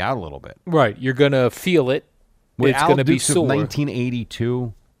to help you out a little bit. Right. You're gonna feel it. Would It's Al gonna be Dukes of sore.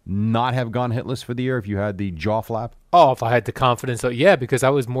 1982 not have gone hitless for the year if you had the jaw flap? Oh, if I had the confidence, yeah, because I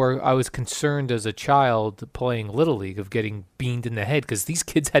was concerned as a child playing Little League of getting beamed in the head because these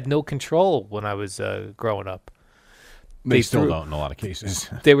kids had no control when I was growing up. They still don't in a lot of cases.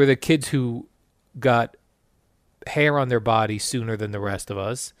 They were the kids who got hair on their body sooner than the rest of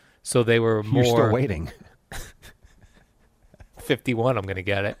us, so they were more. You're still waiting. 51, I'm going to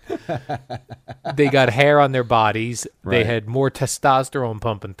get it. They got hair on their bodies. They Right. had more testosterone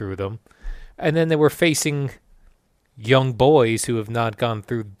pumping through them. And then they were facing young boys who have not gone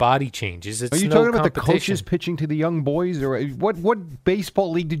through body changes. It's Are you no talking about the competition. coaches pitching to the young boys? Or what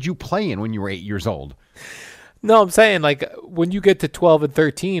baseball league did you play in when you were 8 years old? No, I'm saying like when you get to 12 and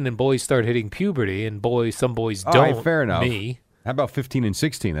 13 and boys start hitting puberty and some boys All don't. right, fair enough. Me, How about 15 and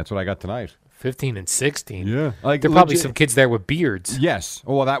 16? That's what I got tonight. 15 and 16. Yeah. Like There are probably legit- some kids there with beards. Yes.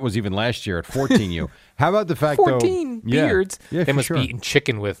 Oh, well, that was even last year at 14U. How about the fact, 14 though? Yeah. beards. Yeah, They for must sure. be eating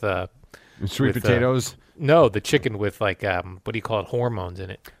chicken with Sweet with, potatoes. No, the chicken with like what do you call it? Hormones in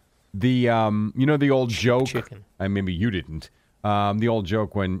it. The the old joke. chicken. Maybe you didn't. The old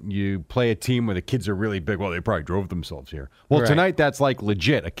joke when you play a team where the kids are really big. Well, they probably drove themselves here. Well, Right. tonight that's like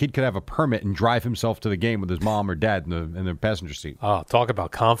legit. A kid could have a permit and drive himself to the game with his mom or dad in the passenger seat. Oh, talk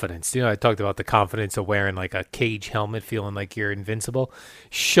about confidence. I talked about the confidence of wearing like a cage helmet, feeling like you're invincible.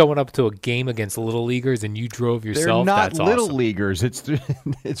 Showing up to a game against little leaguers and you drove They're yourself. not That's little awesome. leaguers. It's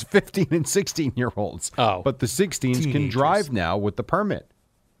 15 and 16-year-olds. Oh, but the 16s can teenagers. drive now with the permit.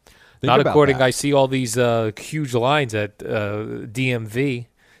 Think Not about according. that. I see all these huge lines at DMV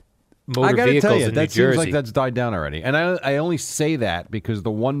motor I got to vehicles tell you, in that New Jersey. seems like that's died down already. And I only say that because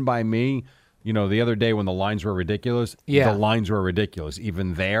the one by me, the other day when the lines were ridiculous, Yeah. the lines were ridiculous.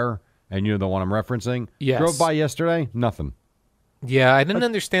 Even there, and the one I'm referencing, Yes. drove by yesterday, nothing. Yeah, I didn't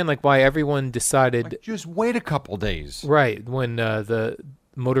understand like why everyone decided Just wait a couple days. right when the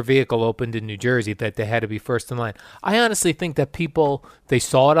motor vehicle opened in New Jersey that they had to be first in line. I honestly think that people they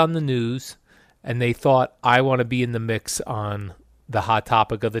saw it on the news and they thought I want to be in the mix on the hot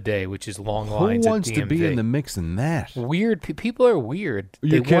topic of the day, which is long Who lines wants at to be in DMV. the mix in that? Weird. People are weird.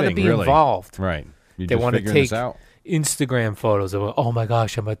 You're They want to kidding, be really? involved. Right. You're They just want to figuring this take out. Instagram photos of, oh my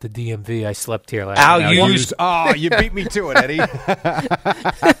goch, I'm at the DMV. I slept here last Al, night. you Use- oh, you beat me to it, Eddie.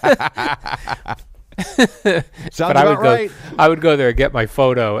 Sounds But I about would right. go. I would go there, and get my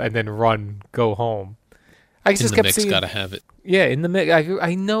photo, and then go home. I In just the kept mix, seeing. gotta have it. Yeah, in the mix.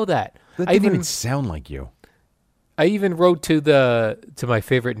 I know that. That I didn't even even sound like you. I even wrote to my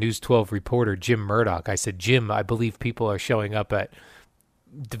favorite News 12 reporter, Jim Murdoch. I said, Jim, I believe people are showing up at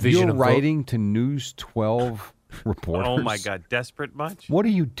Division You're of Vote. writing to News 12 reporters. Oh my God, desperate much? What are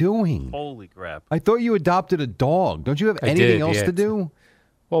you doing? Holy crap! I thought you adopted a dog. Don't you have I anything did, else yeah. to do?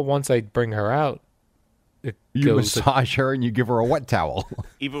 Well, once I bring her out, it You goes. massage her and you give her a wet towel.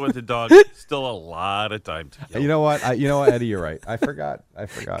 Even with the dog, still a lot of time to kill. You know what? Eddie, you're right. I forgot.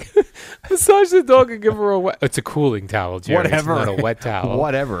 Massage the dog and give her a wet. It's a cooling towel, Jerry. Whatever. It's not a wet towel.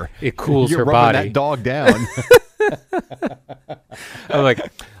 Whatever. It cools You're her rubbing body. that dog down. I'm like,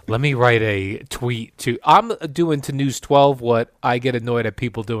 let me write a tweet to. I'm doing to News 12 what I get annoyed at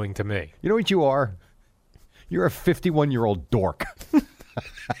people doing to me. You know what you are? You're a 51-year-old dork.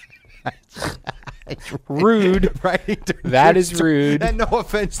 Rude. Right? That is rude. And no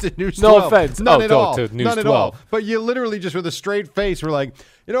offense to News No 12. offense. None Oh, at to- all. to News None at 12. all. But you literally just with a straight face were like,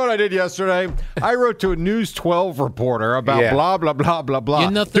 you know what I did yesterday? I wrote to a News 12 reporter about Yeah. blah, blah, blah, blah, blah.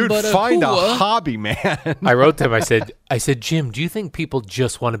 You're nothing Dude, but a find a hooah. hobby, man. I wrote to him. I said, Jim, do you think people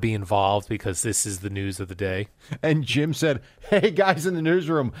just want to be involved because this is the news of the day? And Jim said, hey, guys in the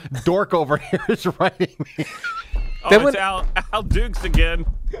newsroom, dork over here is writing me. Oh, Then it's when- Al Dukes again.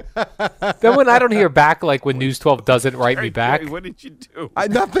 Then when I don't hear back, like when News 12 doesn't write me back, What did you do?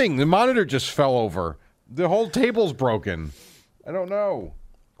 Nothing. The monitor just fell over. The whole table's broken. I don't know.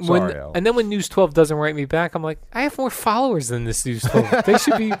 Sorry, Al. and then when News 12 doesn't write me back, I'm like, I have more followers than this News 12. They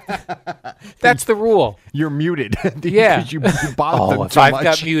should be. That's the rule. You're muted. Yeah. Because you bothered Oh, them if too I've much.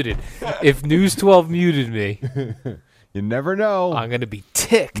 got muted, if News 12 muted me, You never know. I'm going to be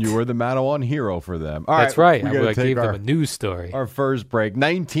ticked. You were the Madawan hero for them. All That's right. right. We gotta I take gave our, them a news story. our first break.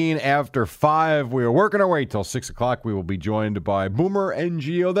 19 after 5. We are working our way till 6 o'clock. We will be joined by Boomer and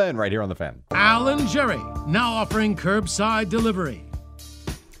Geo then, right here on The Fan. Al and Jerry, now offering curbside delivery.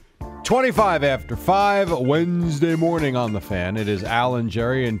 25 after 5, Wednesday morning on The Fan. It is Al and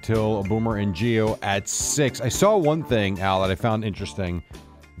Jerry until Boomer and Geo at 6. I saw one thing, Al, that I found interesting,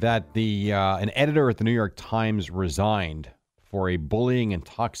 that an editor at the New York Times resigned for a bullying and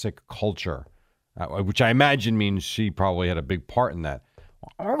toxic culture, which I imagine means she probably had a big part in that.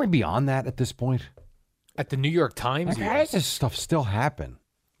 Are we beyond that at this point? At the New York Times, How does this stuff still happen?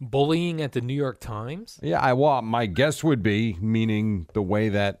 bullying at the New York Times? Yeah, my guess would be, meaning the way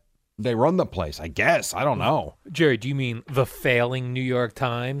that they run the place, I guess. I don't know. Jerry, do you mean the failing New York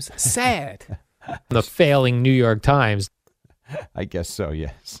Times? Sad. The failing New York Times. I guess so,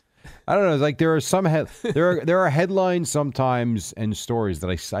 yes. I don't know. It's like there are some there are headlines sometimes and stories that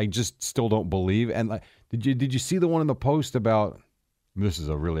I just still don't believe. And like, did you see the one in the Post about? This is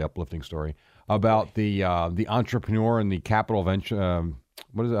a really uplifting story about the entrepreneur and the capital venture.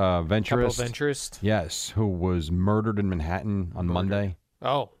 What is Capital venturist? venturist. Yes, who was murdered in Manhattan on Monday.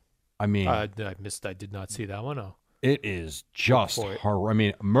 Oh, I mean, I did not see that one. Oh, it is just for it. I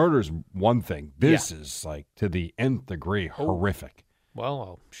mean, murder's one thing. This is like to the nth degree horrific.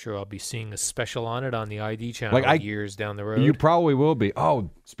 well, I'm sure I'll be seeing a special on it on the ID channel Like, years down the road. You probably will be. Oh,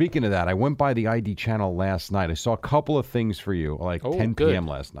 speaking of that, I went by the ID channel last night. I saw a couple of things for you, like Oh, 10 good. p.m.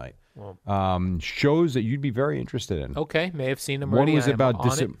 last night. Well, Shows that you'd be very interested in. okay, may have seen them One already. was I am about on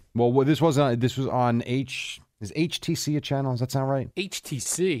it. this was on Is HTC a channel? Does that sound right?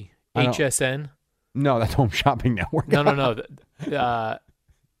 HTC, I don't- HSN. No, that's Home Shopping Network. No.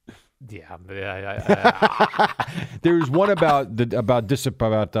 There's one about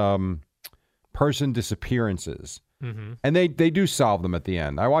person disappearances, and they do solve them at the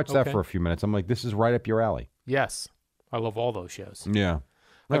end. I watched that Okay. for a few minutes. I'm like, this is right up your alley. Yes, I love all those shows. Yeah.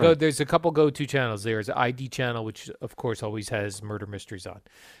 There's a couple go-to channels. There's ID channel, which of course always has murder mysteries on.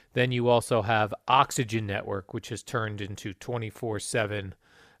 Then you also have Oxygen Network, which has turned into 24/7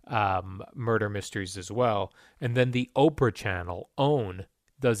 murder mysteries as well. And then the Oprah channel, OWN,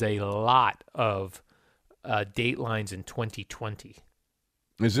 does a lot of Datelines in 2020.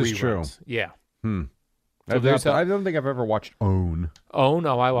 Is this true? reruns. Yeah. I there's a- don't think I've ever watched OWN. Oh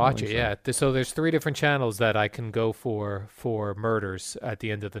no, I watch it. Yeah. So there's 3 different channels that I can go for murders at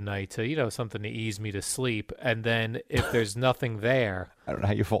the end of the night to something to ease me to sleep. And then if there's nothing there, I don't know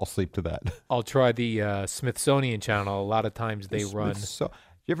how you fall asleep to that. I'll try the Smithsonian channel. A lot of times they run. So,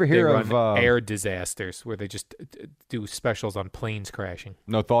 You ever They hear run of air disasters where they just do specials on planes crashing.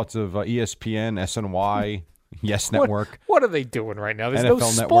 no thoughts of ESPN, SNY, Yes Network? What are they doing right now? There's NFL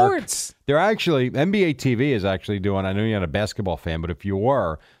no Network. sports. They're actually, NBA TV is actually doing, I know you're not a basketball fan, but if you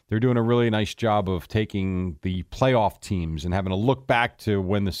were, they're doing a really nice job of taking the playoff teams and having a look back to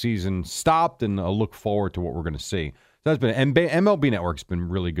when the season stopped and a look forward to what we're going to see. So that's been, MLB Network's been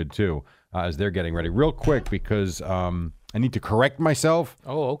really good too as they're getting ready. Real quick, because I need to correct myself.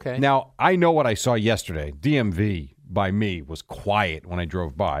 Oh, okay. Now, I know what I saw yesterday. DMV by me was quiet when I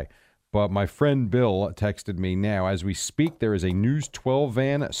drove by. But my friend Bill texted me now. As we speak, there is a News 12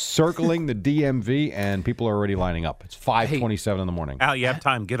 van circling the DMV, and people are already lining up. It's 5:27 in the morning. Al, you have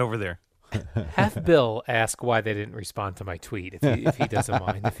time. Get over there. Have Bill ask why they didn't respond to my tweet, if he doesn't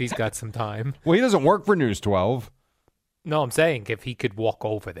mind, if he's got some time. Well, he doesn't work for News 12. No, I'm saying if he could walk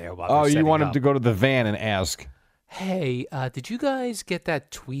over there while Oh, they're you setting want him up. to go to the van and ask. Hey, did you guys get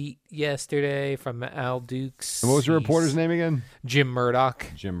that tweet yesterday from Al Dukes? And what was the reporter's name again? Jim Murdoch.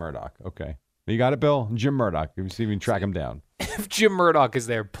 Jim Murdoch. Okay. You got it, Bill? Jim Murdoch. You see if you can track him down. If Jim Murdoch is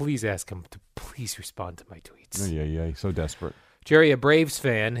there, please ask him to please respond to my tweets. Oh, yeah. He's so desperate. Jerry, a Braves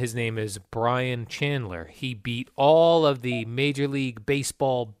fan, his name is Brian Chandler. He beat all of the Major League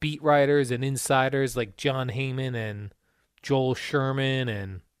Baseball beat writers and insiders like John Heyman and Joel Sherman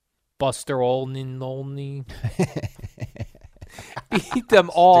and Buster Olney. Beat them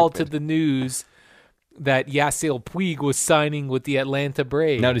all to the news that Yasiel Puig was signing with the Atlanta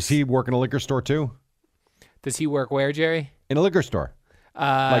Braves. Now, does he work in a liquor store too? Does he work where, Jerry? In a liquor store.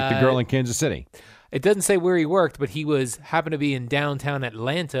 Like the girl in Kansas City. It doesn't say where he worked, but he happened to be in downtown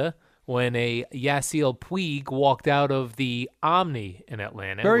Atlanta when a Yasiel Puig walked out of the Omni in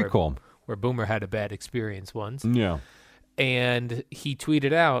Atlanta. Very cool. Where Boomer had a bad experience once. Yeah. And he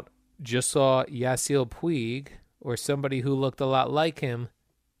tweeted out, just saw Yasiel Puig, or somebody who looked a lot like him,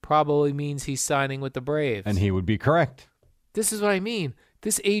 probably means he's signing with the Braves. And he would be correct. This is what I mean.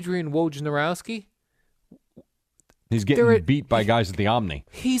 This Adrian Wojnarowski, He's getting beat by guys at the Omni.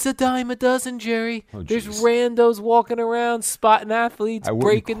 he's a dime a dozen, Jerry. Oh, There's jeez. randos walking around, spotting athletes, I wouldn't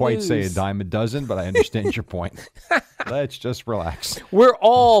breaking quite news. say a dime a dozen, but I understand your point. Let's just relax. We're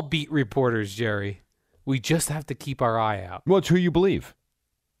all beat reporters, Jerry. We just have to keep our eye out. Well, it's who you believe.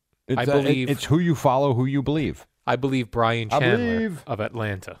 I believe- It's who you follow, who you believe. I believe Brian I Chandler believe- of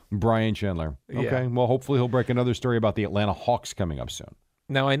Atlanta. Brian Chandler. Okay. Yeah. Well, hopefully he'll break another story about the Atlanta Hawks coming up soon.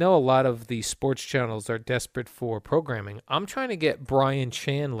 Now, I know a lot of the sports channels are desperate for programming. I'm trying to get Brian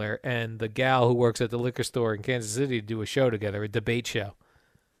Chandler and the gal who works at the liquor store in Kansas City to do a show together, a debate show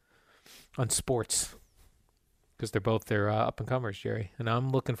on sports. Because they're up-and-comers, Jerry. And I'm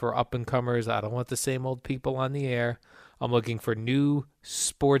looking for up-and-comers. I don't want the same old people on the air. I'm looking for new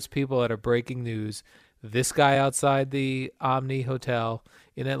sports people that are breaking news. This guy outside the Omni Hotel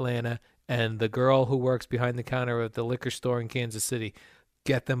in Atlanta and the girl who works behind the counter at the liquor store in Kansas City.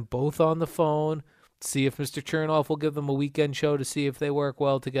 Get them both on the phone. See if Mr. Chernoff will give them a weekend show to see if they work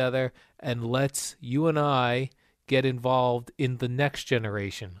well together. And let's, you and I, get involved in the next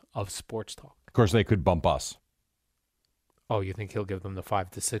generation of sports talk. Of course, they could bump us. Oh, you think he'll give them the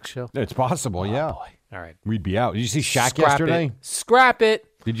 5 to 6 show? It's possible, yeah. Boy. All right. We'd be out. Did you see Shaq Scrap yesterday? it. Scrap it.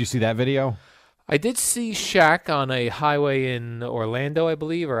 Did you see that video? I did see Shaq on a highway in Orlando, I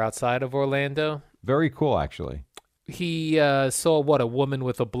believe, or outside of Orlando. Very cool, actually. He saw, a woman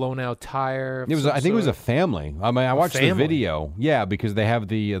with a blown-out tire? It was. I think it was a family. I mean, I watched the family? video. Yeah, because they have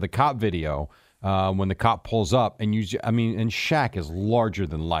the cop video when the cop pulls up, and and Shaq is larger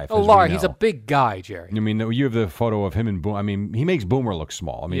than life. Oh, as we Laura, he's a know. big guy, Jerry. I mean, you have the photo of him and Boomer. I mean, he makes Boomer look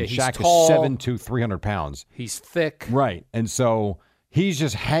small. I mean, Yeah, he's Shaq tall. is 7'2", 300 pounds. He's thick. Right, and so he's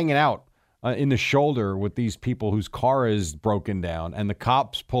just hanging out in the shoulder with these people whose car is broken down, and the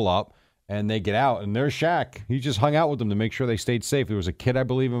cops pull up. And they get out, and there's Shaq. He just hung out with them to make sure they stayed safe. There was a kid, I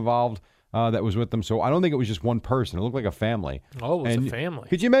believe, involved that was with them. So I don't think it was just one person. It looked like a family. Oh, it was And a family.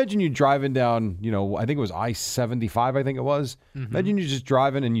 Could you imagine you driving down, I think it was I-75, I think it was. Mm-hmm. Imagine you just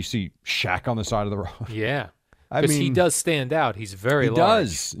driving and you see Shaq on the side of the road. Yeah. I Because he mean, does stand out. He's very He large.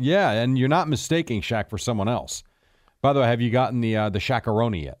 does, yeah. And you're not mistaking Shaq for someone else. By the way, have you gotten the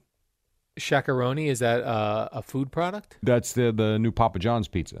Shaq-a-roni yet? Shaq-a-roni, is that a food product? That's the new Papa John's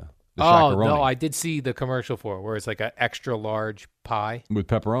pizza. The Oh, Shaq-a-roni. no, I did see the commercial for it, where it's like an extra large pie. With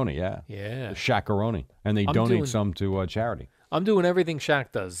pepperoni, yeah. Yeah. The Shaq-a-roni. And they I'm donate doing- some to charity. I'm doing everything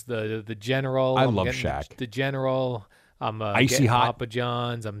Shaq does. The General. I I'm love getting Shaq. The General. I'm Icy getting hot. Papa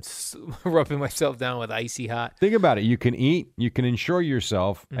John's. I'm rubbing myself down with Icy Hot. Think about it. You can eat, you can insure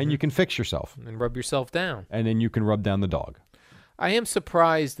yourself, and you can fix yourself. And rub yourself down. And then you can rub down the dog. I am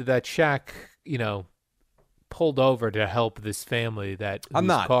surprised that Shaq, pulled over to help this family that I'm whose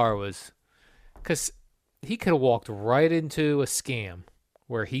not. car was, because he could have walked right into a scam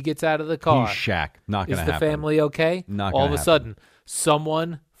where he gets out of the car. He's Shaq. Not going Is to the happen. family okay? Not All gonna of a sudden,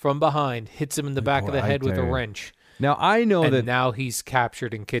 someone from behind hits him in the back of Boy, the I head with a tell you. wrench, Now, I know and that now he's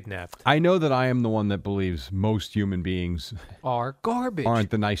captured and kidnapped. I know that I am the one that believes most human beings Are garbage. aren't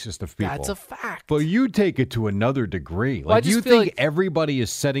the nicest of people. That's a fact. But you take it to another degree. Well, I Like, just you feel think like- everybody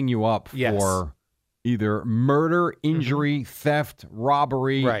is setting you up Yes. for either murder, injury, theft,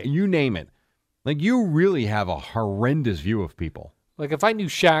 robbery, Right. you name it. Like, you really have a horrendous view of people. Like if I knew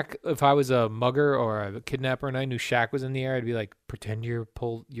Shaq, if I was a mugger or a kidnapper and I knew Shaq was in the air, I'd be like, pretend your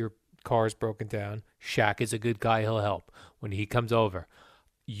car's broken down. Shaq is a good guy. He'll help. When he comes over,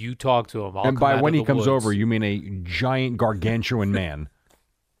 you talk to him. I'll and come by out when of he the comes woods. over, you mean a giant gargantuan man.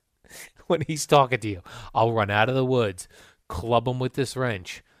 When he's talking to you, I'll run out of the woods, club him with this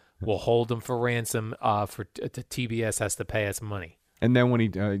wrench. We'll hold him for ransom. The TBS has to pay us money. And then when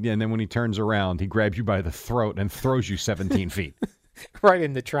he turns around, he grabs you by the throat and throws you 17 feet. Right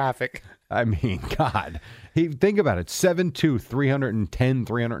into traffic. I mean, God. Think about it. 7'2", 310,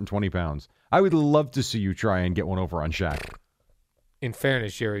 320 pounds. I would love to see you try and get one over on Shaq. In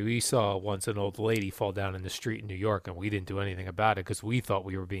fairness, Jerry, we saw once an old lady fall down in the street in New York, and we didn't do anything about it because we thought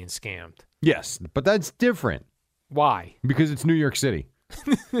we were being scammed. Yes, but that's different Why? because it's New York City.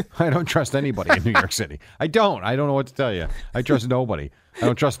 I don't trust anybody in New York City. I don't know what to tell you. I trust nobody. I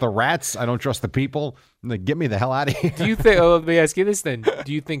don't trust the rats. I don't trust the people. Like, get me the hell out of here. Do you think? Oh, let me ask you this then: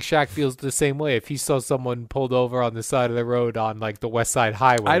 do you think Shaq feels the same way if he saw someone pulled over on the side of the road on like the West Side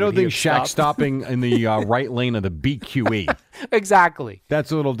Highway? I don't would he think have Shaq's stopped? stopping in the right lane of the BQE. Exactly.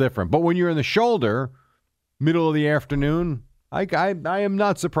 That's a little different. But when you're in the shoulder, middle of the afternoon, I am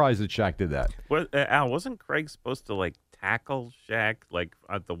not surprised that Shaq did that. What, Al, wasn't Craig supposed to like tackle Shaq like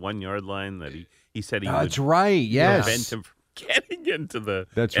at the 1 yard line that he said he That's would right. Yes. prevent him from getting into the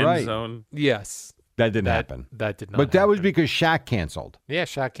That's end right. zone? Yes. That didn't happen. That did not. But that was happen. because Shaq canceled. Yeah,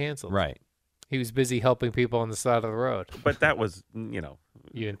 Shaq canceled. Right. He was busy helping people on the side of the road. But that was, You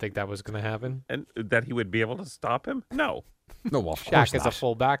didn't think that was going to happen? and that he would be able to stop him? No. No, well, of course Shaq as a not.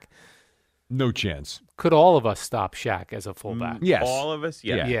 fullback. No chance. Could all of us stop Shaq as a fullback? Yes. All of us?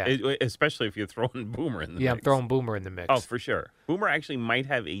 Yeah. Yeah. Especially if you're throwing Boomer in the Yeah, I'm mix. throwing Boomer in the mix. Oh, for sure. Boomer actually might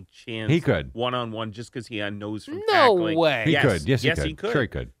have a chance. He could. One-on-one just because he knows from No tackling. way. He Yes. could. Yes, he yes, could. he could. Sure he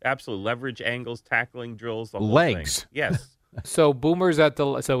could. Absolutely. Leverage angles, tackling drills, the whole Legs. thing. Yes. So Boomer's at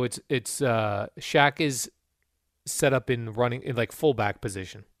the so it's Shaq is set up in running in like fullback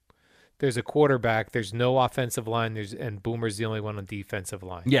position. There's a quarterback. There's no offensive line. And Boomer's the only one on defensive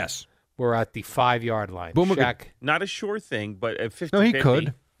line. Yes. We're at the 5 yard line. Boomer could- Shaq Not a sure thing, but at 50-50. No, he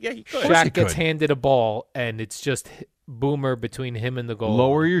could. Yeah, he could. course he Shaq gets could. handed a ball, and it's just Boomer between him and the goal.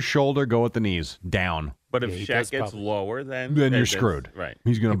 Lower your shoulder, go at the knees, down. But if Yeah, he Shaq does gets probably. lower, then Then you're that's- screwed. Right.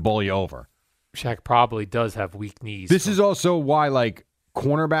 He's going to bowl you over. Shaq probably does have weak knees. This is also why, like,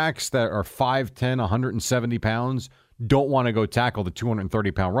 cornerbacks that are 5'10", 170 pounds don't want to go tackle the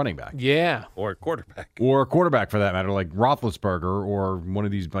 230-pound running back. Yeah. Or a quarterback. Or a quarterback, for that matter, like Roethlisberger or one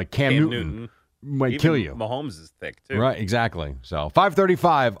of these, like Cam Newton, might Even kill you. Mahomes is thick, too. Right, exactly. So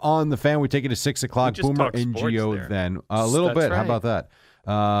 5:35 on the Fan. We take it to 6 o'clock. just Boomer talked and sports Gio there. then. A little That's bit. How right. about that?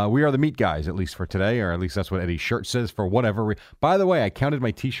 We are the meat guys, at least for today, or at least that's what Eddie's shirt says for whatever. By the way, I counted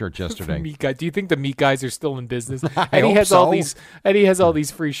my T-shirts yesterday. Meat guy. Do you think the meat guys are still in business? I Eddie hope has all so. these. Eddie has all these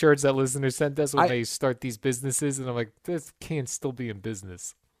free shirts that listeners sent us when I- they start these businesses, and I'm like, this can't still be in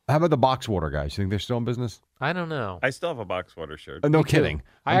business. How about the box water guys? You think they're still in business? I don't know. I still have a box water shirt. No Me too. kidding.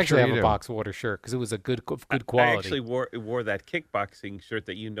 I I'm actually sure have you a do. box water shirt because it was a good I quality. actually wore that kickboxing shirt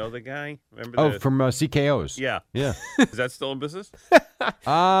that the guy. Remember Oh, the, from CKOs. Yeah. Yeah. Is that still in business?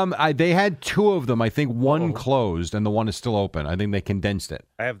 They had 2 of them. I think one closed and the one is still open. I think they condensed it.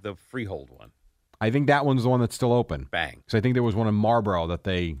 I have the Freehold one. I think that one's the one that's still open. Bang. So I think there was one in Marlboro that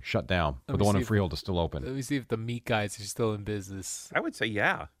they shut down, but Let the me one see in if- Freehold is still Let open. me see if the meat guys are still in business. I would say,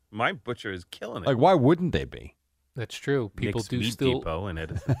 yeah. My butcher is killing it. Like, why wouldn't they be? That's true. People Nick's do Meat still. Depot in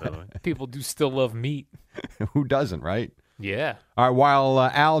Edison, by the way. People do still love meat. Who doesn't, right? Yeah. All right, while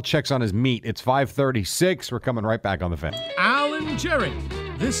Al checks on his meat, it's 5:36. We're coming right back on the Fan. Al and Jerry.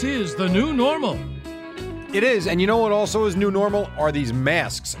 This is the new normal. It is, and you know what also is new normal are these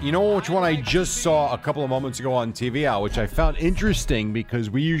masks. You know which one I just saw a couple of moments ago on TV, Al, which I found interesting because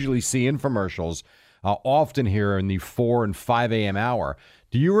we usually see infomercials often here in the 4 and 5 a.m. hour.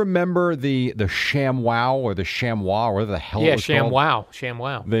 Do you remember the ShamWow or the Chamois or whatever the hell it was called?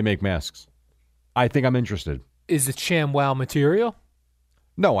 ShamWow. They make masks. I think I'm interested. Is it ShamWow material?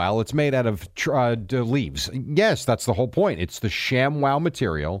 No, Al, it's made out of leaves. Yes, that's the whole point. It's the ShamWow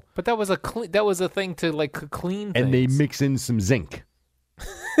material. But that was a thing to like clean things. And they mix in some zinc.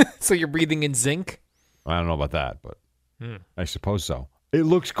 So you're breathing in zinc? I don't know about that, but I suppose so. It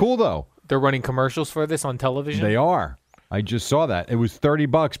looks cool, though. They're running commercials for this on television? They are. I just saw that. It was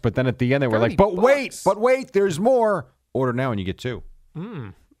 $30, but then at the end they were like, $30. but wait, there's more. Order now and you get 2.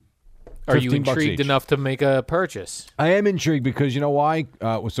 Are you 15 bucks intrigued each. enough to make a purchase? I am intrigued because you know why?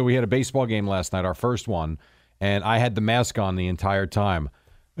 So we had a baseball game last night, our first one, and I had the mask on the entire time.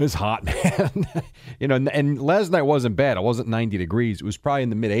 It was hot, man. And last night wasn't bad. It wasn't 90 degrees. It was probably in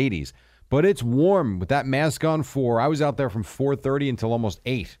the mid 80s. But it's warm with that mask on I was out there from 4:30 until almost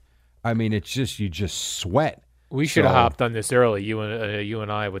 8. I mean, it's just, you just sweat. We should have hopped on this early, you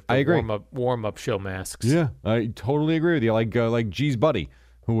and I, with the warm-up show masks. Yeah, I totally agree with you. Like G's buddy,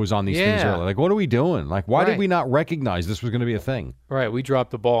 who was on these things earlier. Like, what are we doing? Like, why did we not recognize this was going to be a thing? Right, we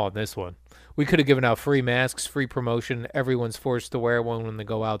dropped the ball on this one. We could have given out free masks, free promotion. Everyone's forced to wear one when they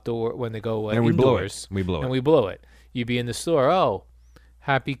go outdoor, when they go and indoors. We blew it. And we blew it. You'd be in the store.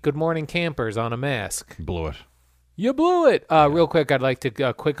 Happy good morning campers on a mask. Blew it. You blew it. Real quick, I'd like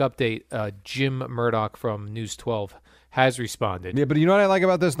to quick update. Jim Murdoch from News 12 has responded. Yeah, but you know what I like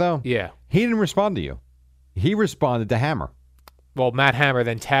about this, though? Yeah. He didn't respond to you. He responded to Hammer. Well, Matt Hammer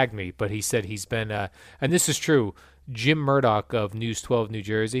then tagged me, but he said he's been, and this is true, Jim Murdoch of News 12 New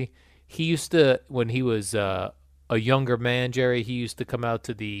Jersey, he used to, when he was a younger man, Jerry, he used to come out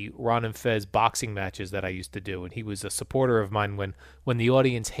to the Ron and Fez boxing matches that I used to do, and he was a supporter of mine when the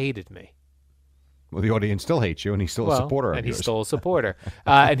audience hated me. Well, the audience still hates you, and he's still a supporter of and yours. he's still a supporter.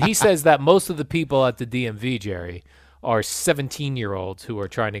 And he says that most of the people at the DMV, Jerry, are 17-year-olds who are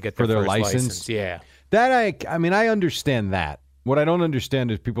trying to get their first license. Yeah. That I mean, I understand that. What I don't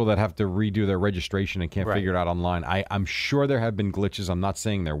understand is people that have to redo their registration and can't figure it out online. I'm sure there have been glitches. I'm not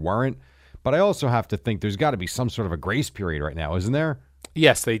saying there weren't. But I also have to think there's got to be some sort of a grace period right now, isn't there?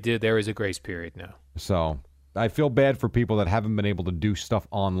 Yes, they did. There is a grace period now. So I feel bad for people that haven't been able to do stuff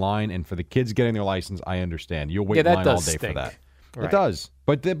online. And for the kids getting their license, I understand. You'll wait in line all day for that. Right. It does.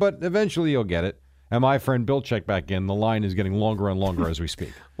 But eventually you'll get it. And my friend Bill checked back in. The line is getting longer and longer as we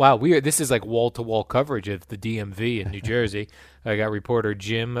speak. Wow, this is like wall-to-wall coverage of the DMV in New Jersey. I got reporter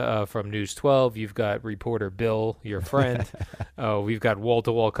Jim from News 12. You've got reporter Bill, your friend. We've got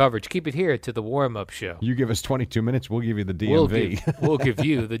wall-to-wall coverage. Keep it here to the warm-up show. You give us 22 minutes, we'll give you the DMV. We'll give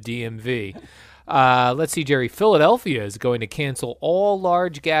you the DMV. Let's see, Jerry. Philadelphia is going to cancel all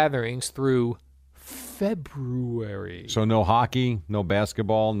large gatherings through February. So no hockey, no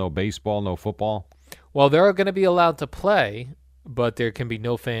basketball, no baseball, no football? Well, they're going to be allowed to play, but there can be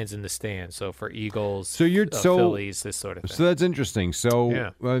no fans in the stands. So for Eagles, Phillies, this sort of thing. So that's interesting.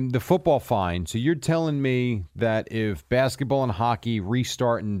 So the football fine. So you're telling me that if basketball and hockey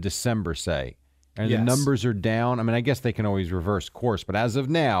restart in December, say, and the numbers are down, I mean, I guess they can always reverse course. But as of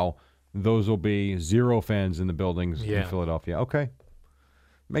now, those will be 0 fans in the buildings in Philadelphia. Okay.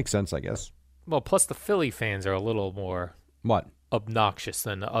 Makes sense, I guess. Well, plus the Philly fans are a little more obnoxious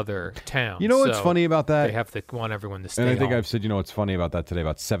than the other towns. You know what's funny about that? They have to want everyone to stay And I think home. I've said, what's funny about that today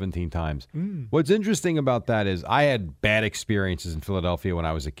about 17 times. What's interesting about that is I had bad experiences in Philadelphia when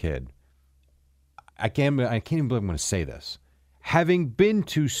I was a kid. I can't even believe I'm going to say this. Having been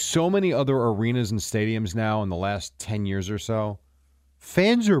to so many other arenas and stadiums now in the last 10 years or so,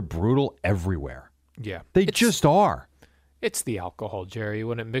 fans are brutal everywhere. Yeah. They just are. It's the alcohol, Jerry.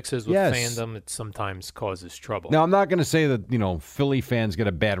 When it mixes with fandom, it sometimes causes trouble. Now, I'm not going to say that, Philly fans get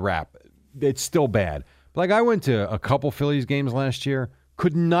a bad rap. It's still bad. But like I went to a couple Phillies games last year,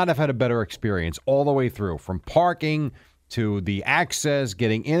 could not have had a better experience all the way through, from parking to the access,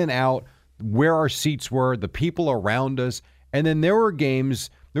 getting in and out, where our seats were, the people around us. And then there were games.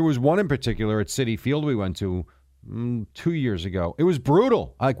 There was one in particular at Citi Field we went to 2 years ago. It was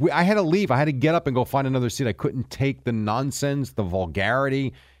brutal. I had to leave. I had to get up and go find another seat. I couldn't take the nonsense, the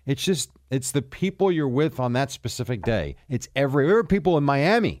vulgarity. It's the people you're with on that specific day. There were people in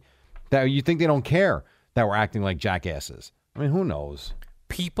Miami that you think they don't care that were acting like jackasses. I mean, who knows?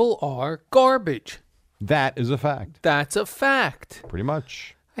 People are garbage. That is a fact. That's a fact. Pretty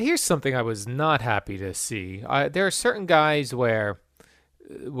much. Here's something I was not happy to see. There are certain guys where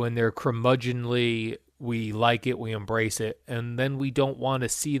when they're curmudgeonly, we like it, we embrace it, and then we don't want to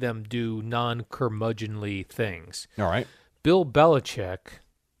see them do non-curmudgeonly things. All right. Bill Belichick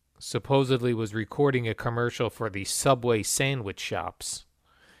supposedly was recording a commercial for the Subway sandwich shops.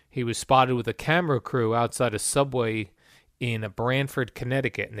 He was spotted with a camera crew outside a Subway in Branford,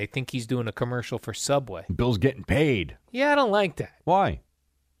 Connecticut, and they think he's doing a commercial for Subway. Bill's getting paid. Yeah, I don't like that. Why?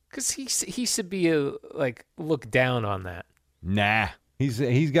 Because he should be look down on that. Nah.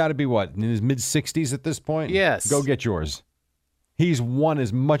 He's got to be, what, in his mid-60s at this point? Yes. Go get yours. He's won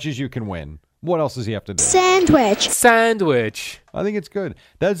as much as you can win. What else does he have to do? Sandwich. I think it's good.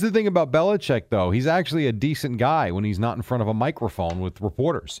 That's the thing about Belichick, though. He's actually a decent guy when he's not in front of a microphone with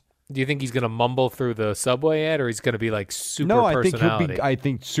reporters. Do you think he's going to mumble through the subway ad, or he's going to be like super personality? I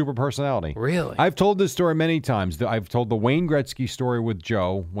think super personality. Really? I've told this story many times. I've told the Wayne Gretzky story with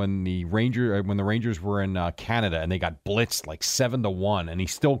Joe when the Rangers were in Canada and they got blitzed like 7-1, and he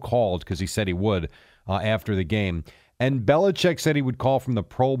still called because he said he would after the game. And Belichick said he would call from the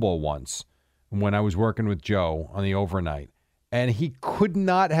Pro Bowl once when I was working with Joe on the overnight, and he could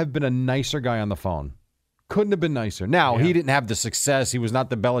not have been a nicer guy on the phone. Couldn't have been nicer. Now, he didn't have the success. He was not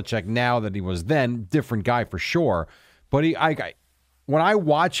the Belichick now that he was then. Different guy for sure. But when I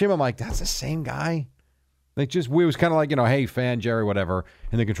watch him, I'm like, that's the same guy. Like, we was kind of like, hey, fan, Jerry, whatever.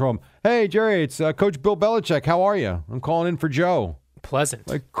 And they control him. Hey, Jerry, it's Coach Bill Belichick. How are you? I'm calling in for Joe. Pleasant.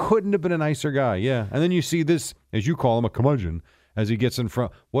 Like, couldn't have been a nicer guy. Yeah. And then you see this, as you call him, a curmudgeon, as he gets in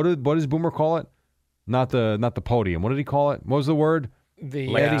front. What does Boomer call it? Not the podium. What did he call it? What was the word? The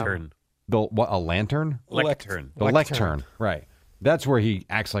Lectern. A lantern? Lectern. The lectern, right. That's where he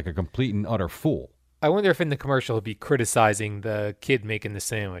acts like a complete and utter fool. I wonder if in the commercial he'll be criticizing the kid making the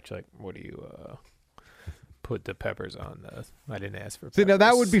sandwich. Like, what do you put the peppers on? I didn't ask for peppers. See, now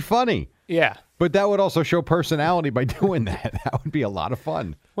that would be funny. Yeah. But that would also show personality by doing that. That would be a lot of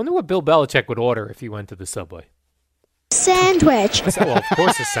fun. Wonder what Bill Belichick would order if he went to the Subway. Sandwich. Well, of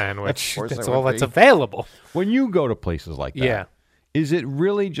course a sandwich. Of course That's there all would that's be. available. When you go to places like that, Yeah. Is it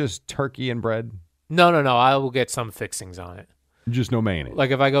really just turkey and bread? No. I will get some fixings on it. Just no mayonnaise?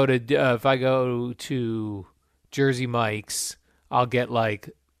 Like if I go to Jersey Mike's, I'll get like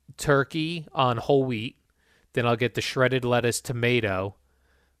turkey on whole wheat. Then I'll get the shredded lettuce, tomato,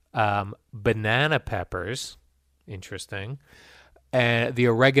 banana peppers. Interesting. And the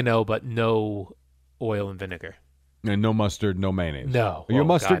oregano, but no oil and vinegar. And no mustard, no mayonnaise? No. Are you a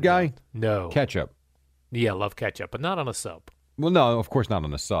mustard God, guy? No. Ketchup? Yeah, love ketchup, but not on a sub. Well, no, of course not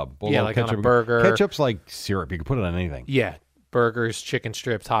on a sub. Yeah, Although like on a burger. Ketchup's like syrup. You can put it on anything. Yeah, burgers, chicken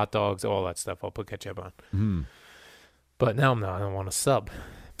strips, hot dogs, all that stuff. I'll put ketchup on. Mm. But now I don't want a sub.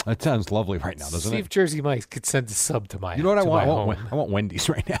 That sounds lovely right now, doesn't See it? if Jersey Mike's could send a sub to my. You know what I to want? my I want Wendy's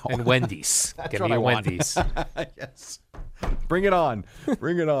right now. and Wendy's. That's Give what me I a want. Wendy's. Yes. Bring it on.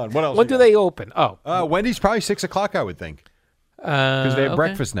 Bring it on. What else? When do they open? Oh, Wendy's probably 6 o'clock, I would think, because they have okay.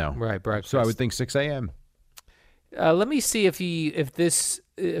 breakfast now. Right, breakfast. So I would think 6 a.m. Let me see if this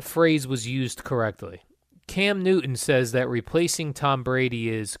phrase was used correctly. Cam Newton says that replacing Tom Brady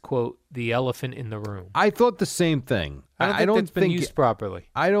is, quote, the elephant in the room. I thought the same thing. I don't think it's been used properly.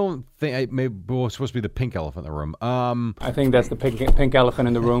 I don't think maybe it was supposed to be the pink elephant in the room. I think that's the pink elephant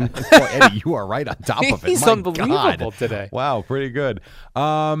in the room. Boy, Eddie, you are right on top of it. He's My unbelievable God. today. Wow, pretty good.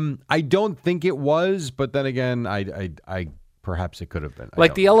 I don't think it was, but then again, I perhaps it could have been.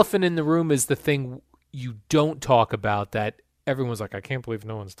 Like the elephant in the room is the thing you don't talk about that everyone's like, I can't believe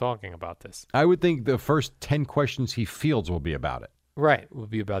no one's talking about this. I would think the first 10 questions he fields will be about it. Right, will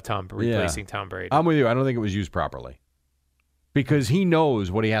be about replacing Tom Brady. I'm with you. I don't think it was used properly. Because he knows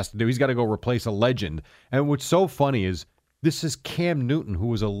what he has to do. He's got to go replace a legend. And what's so funny is this is Cam Newton, who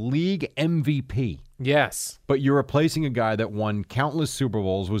was a league MVP. Yes. But you're replacing a guy that won countless Super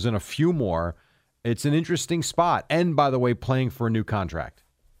Bowls, was in a few more. It's an interesting spot. And, by the way, playing for a new contract.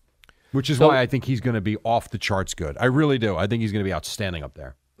 Which is why I think he's going to be off the charts good. I really do. I think he's going to be outstanding up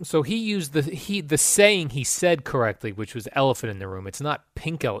there. So he used the saying he said correctly, which was elephant in the room. It's not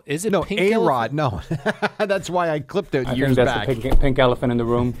pink elephant. Is it pink A-Rod, elephant? no. That's why I clipped it years think back. that's the pink elephant in the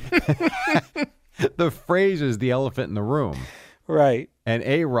room. The phrase is the elephant in the room. Right. And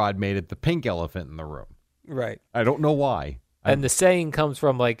A-Rod made it the pink elephant in the room. Right. I don't know why. And the saying comes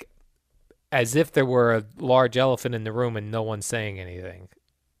from like as if there were a large elephant in the room and no one's saying anything.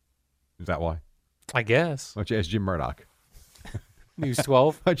 Is that why? I guess. Why don't you ask Jim Murdoch? News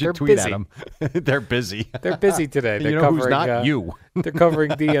 12. Why don't you They're tweet busy. at them? They're busy. They're busy today. They're You know covering, who's not? You. They're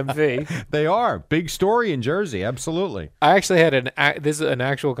covering DMV. They are. Big story in Jersey. Absolutely. I actually had this is an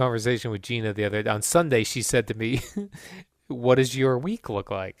actual conversation with Gina the other on Sunday. She said to me, "What does your week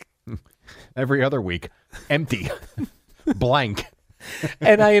look like?" Every other week. Empty. Blank.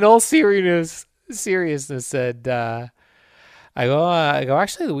 And I, in all seriousness, said, I go,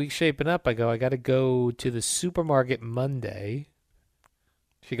 actually, the week's shaping up. I got to go to the supermarket Monday.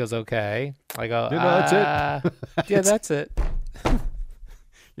 She goes, okay. I go, that's it. Yeah, that's it.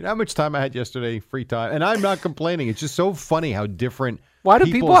 You know how much time I had yesterday, free time? And I'm not complaining. It's just so funny how different Why do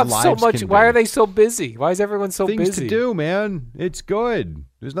people people's have so lives much? can Why be. are they so busy? Why is everyone so Things busy? to do, man. It's good.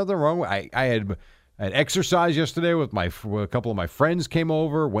 There's nothing wrong with I I had exercise yesterday with a couple of my friends came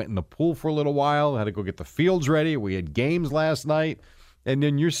over, went in the pool for a little while, had to go get the fields ready. We had games last night. And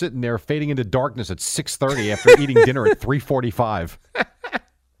then you're sitting there fading into darkness at 6:30 after eating dinner at 3:45.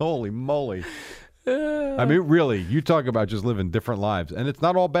 Holy moly. I mean, really, you talk about just living different lives. And it's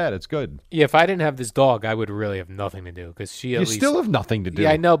not all bad. It's good. Yeah, if I didn't have this dog, I would really have nothing to do because she at You least... still have nothing to do.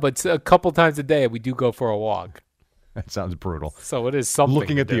 Yeah, I know, but a couple times a day we do go for a walk. That sounds brutal. So it is something.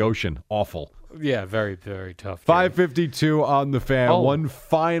 Looking to at the do. ocean. Awful. Yeah, very, very tough. 5:52 on the Fan. Oh. One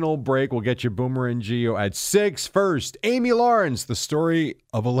final break. We'll get you Boomer and Gio at 6. First, Amy Lawrence, the story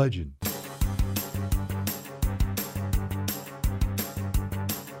of a legend.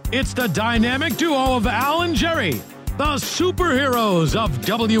 It's the dynamic duo of Al and Jerry, the superheroes of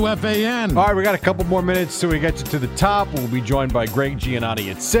WFAN. All right, we got a couple more minutes till we get you to the top. We'll be joined by Greg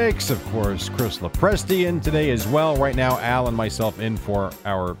Giannotti at 6. Of course, Chris Lepresti in today as well. Right now, Al and myself in for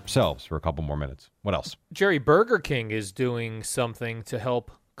ourselves for a couple more minutes. What else? Jerry, Burger King is doing something to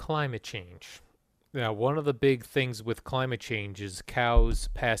help climate change. Now, one of the big things with climate change is cows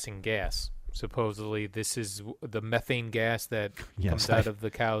passing gas. Supposedly, this is the methane gas that comes out of the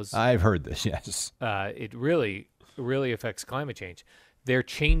cows. I've heard this, yes. It really affects climate change. They're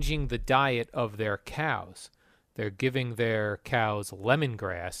changing the diet of their cows. They're giving their cows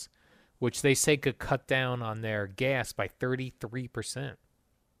lemongrass, which they say could cut down on their gas by 33%.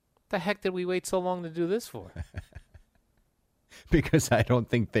 The heck did we wait so long to do this for? Because I don't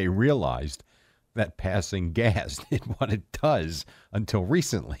think they realized that passing gas did what it does until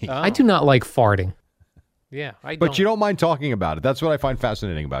recently. I do not like farting. Yeah, But you don't mind talking about it. That's what I find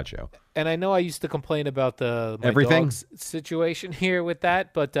fascinating about you. And I know I used to complain about my Everything? dog's situation here with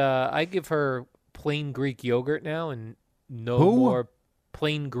that, but I give her plain Greek yogurt now and no more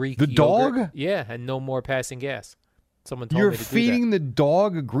plain Greek The yogurt. dog? Yeah, and no more passing gas. Someone told You're me to do feeding the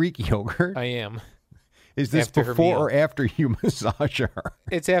dog Greek yogurt? that. I am. Is this after her before meal. or after you massage her?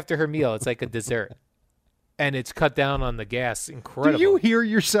 It's after her meal. It's like a dessert. And it's cut down on the gas incredibly. Do you hear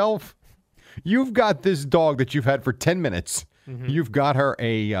yourself? You've got this dog that you've had for 10 minutes. Mm-hmm. You've got her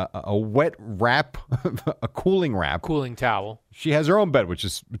a wet wrap, a cooling wrap. Cooling towel. She has her own bed, which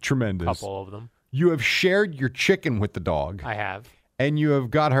is tremendous. Couple of them. You have shared your chicken with the dog. I have. And you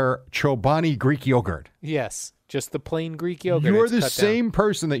have got her Chobani Greek yogurt. Yes, just the plain Greek yogurt. You're It's the cut same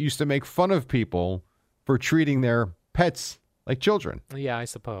person that used to make fun of people for treating their pets like children. down. Yeah, I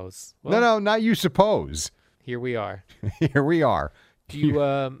suppose. No, not you suppose. Here we are. Here we are. Do you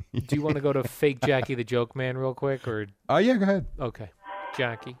want to go to fake Jackie the Joke Man real quick, or? Oh yeah, go ahead. Okay,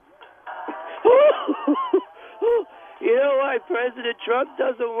 Jackie. You know why President Trump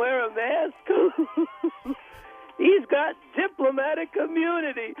doesn't wear a mask? He's got diplomatic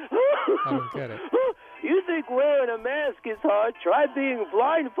immunity. I don't get it. You think wearing a mask is hard? Try being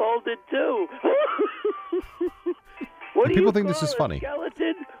blindfolded too. What do People you think this call is a funny.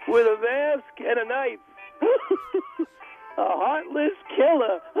 skeleton with a mask and a knife. A heartless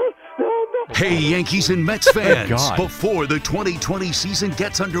killer. No. Hey, Yankees and Mets fans. God. Before the 2020 season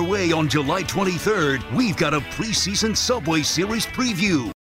gets underway on July 23rd, we've got a preseason Subway Series preview.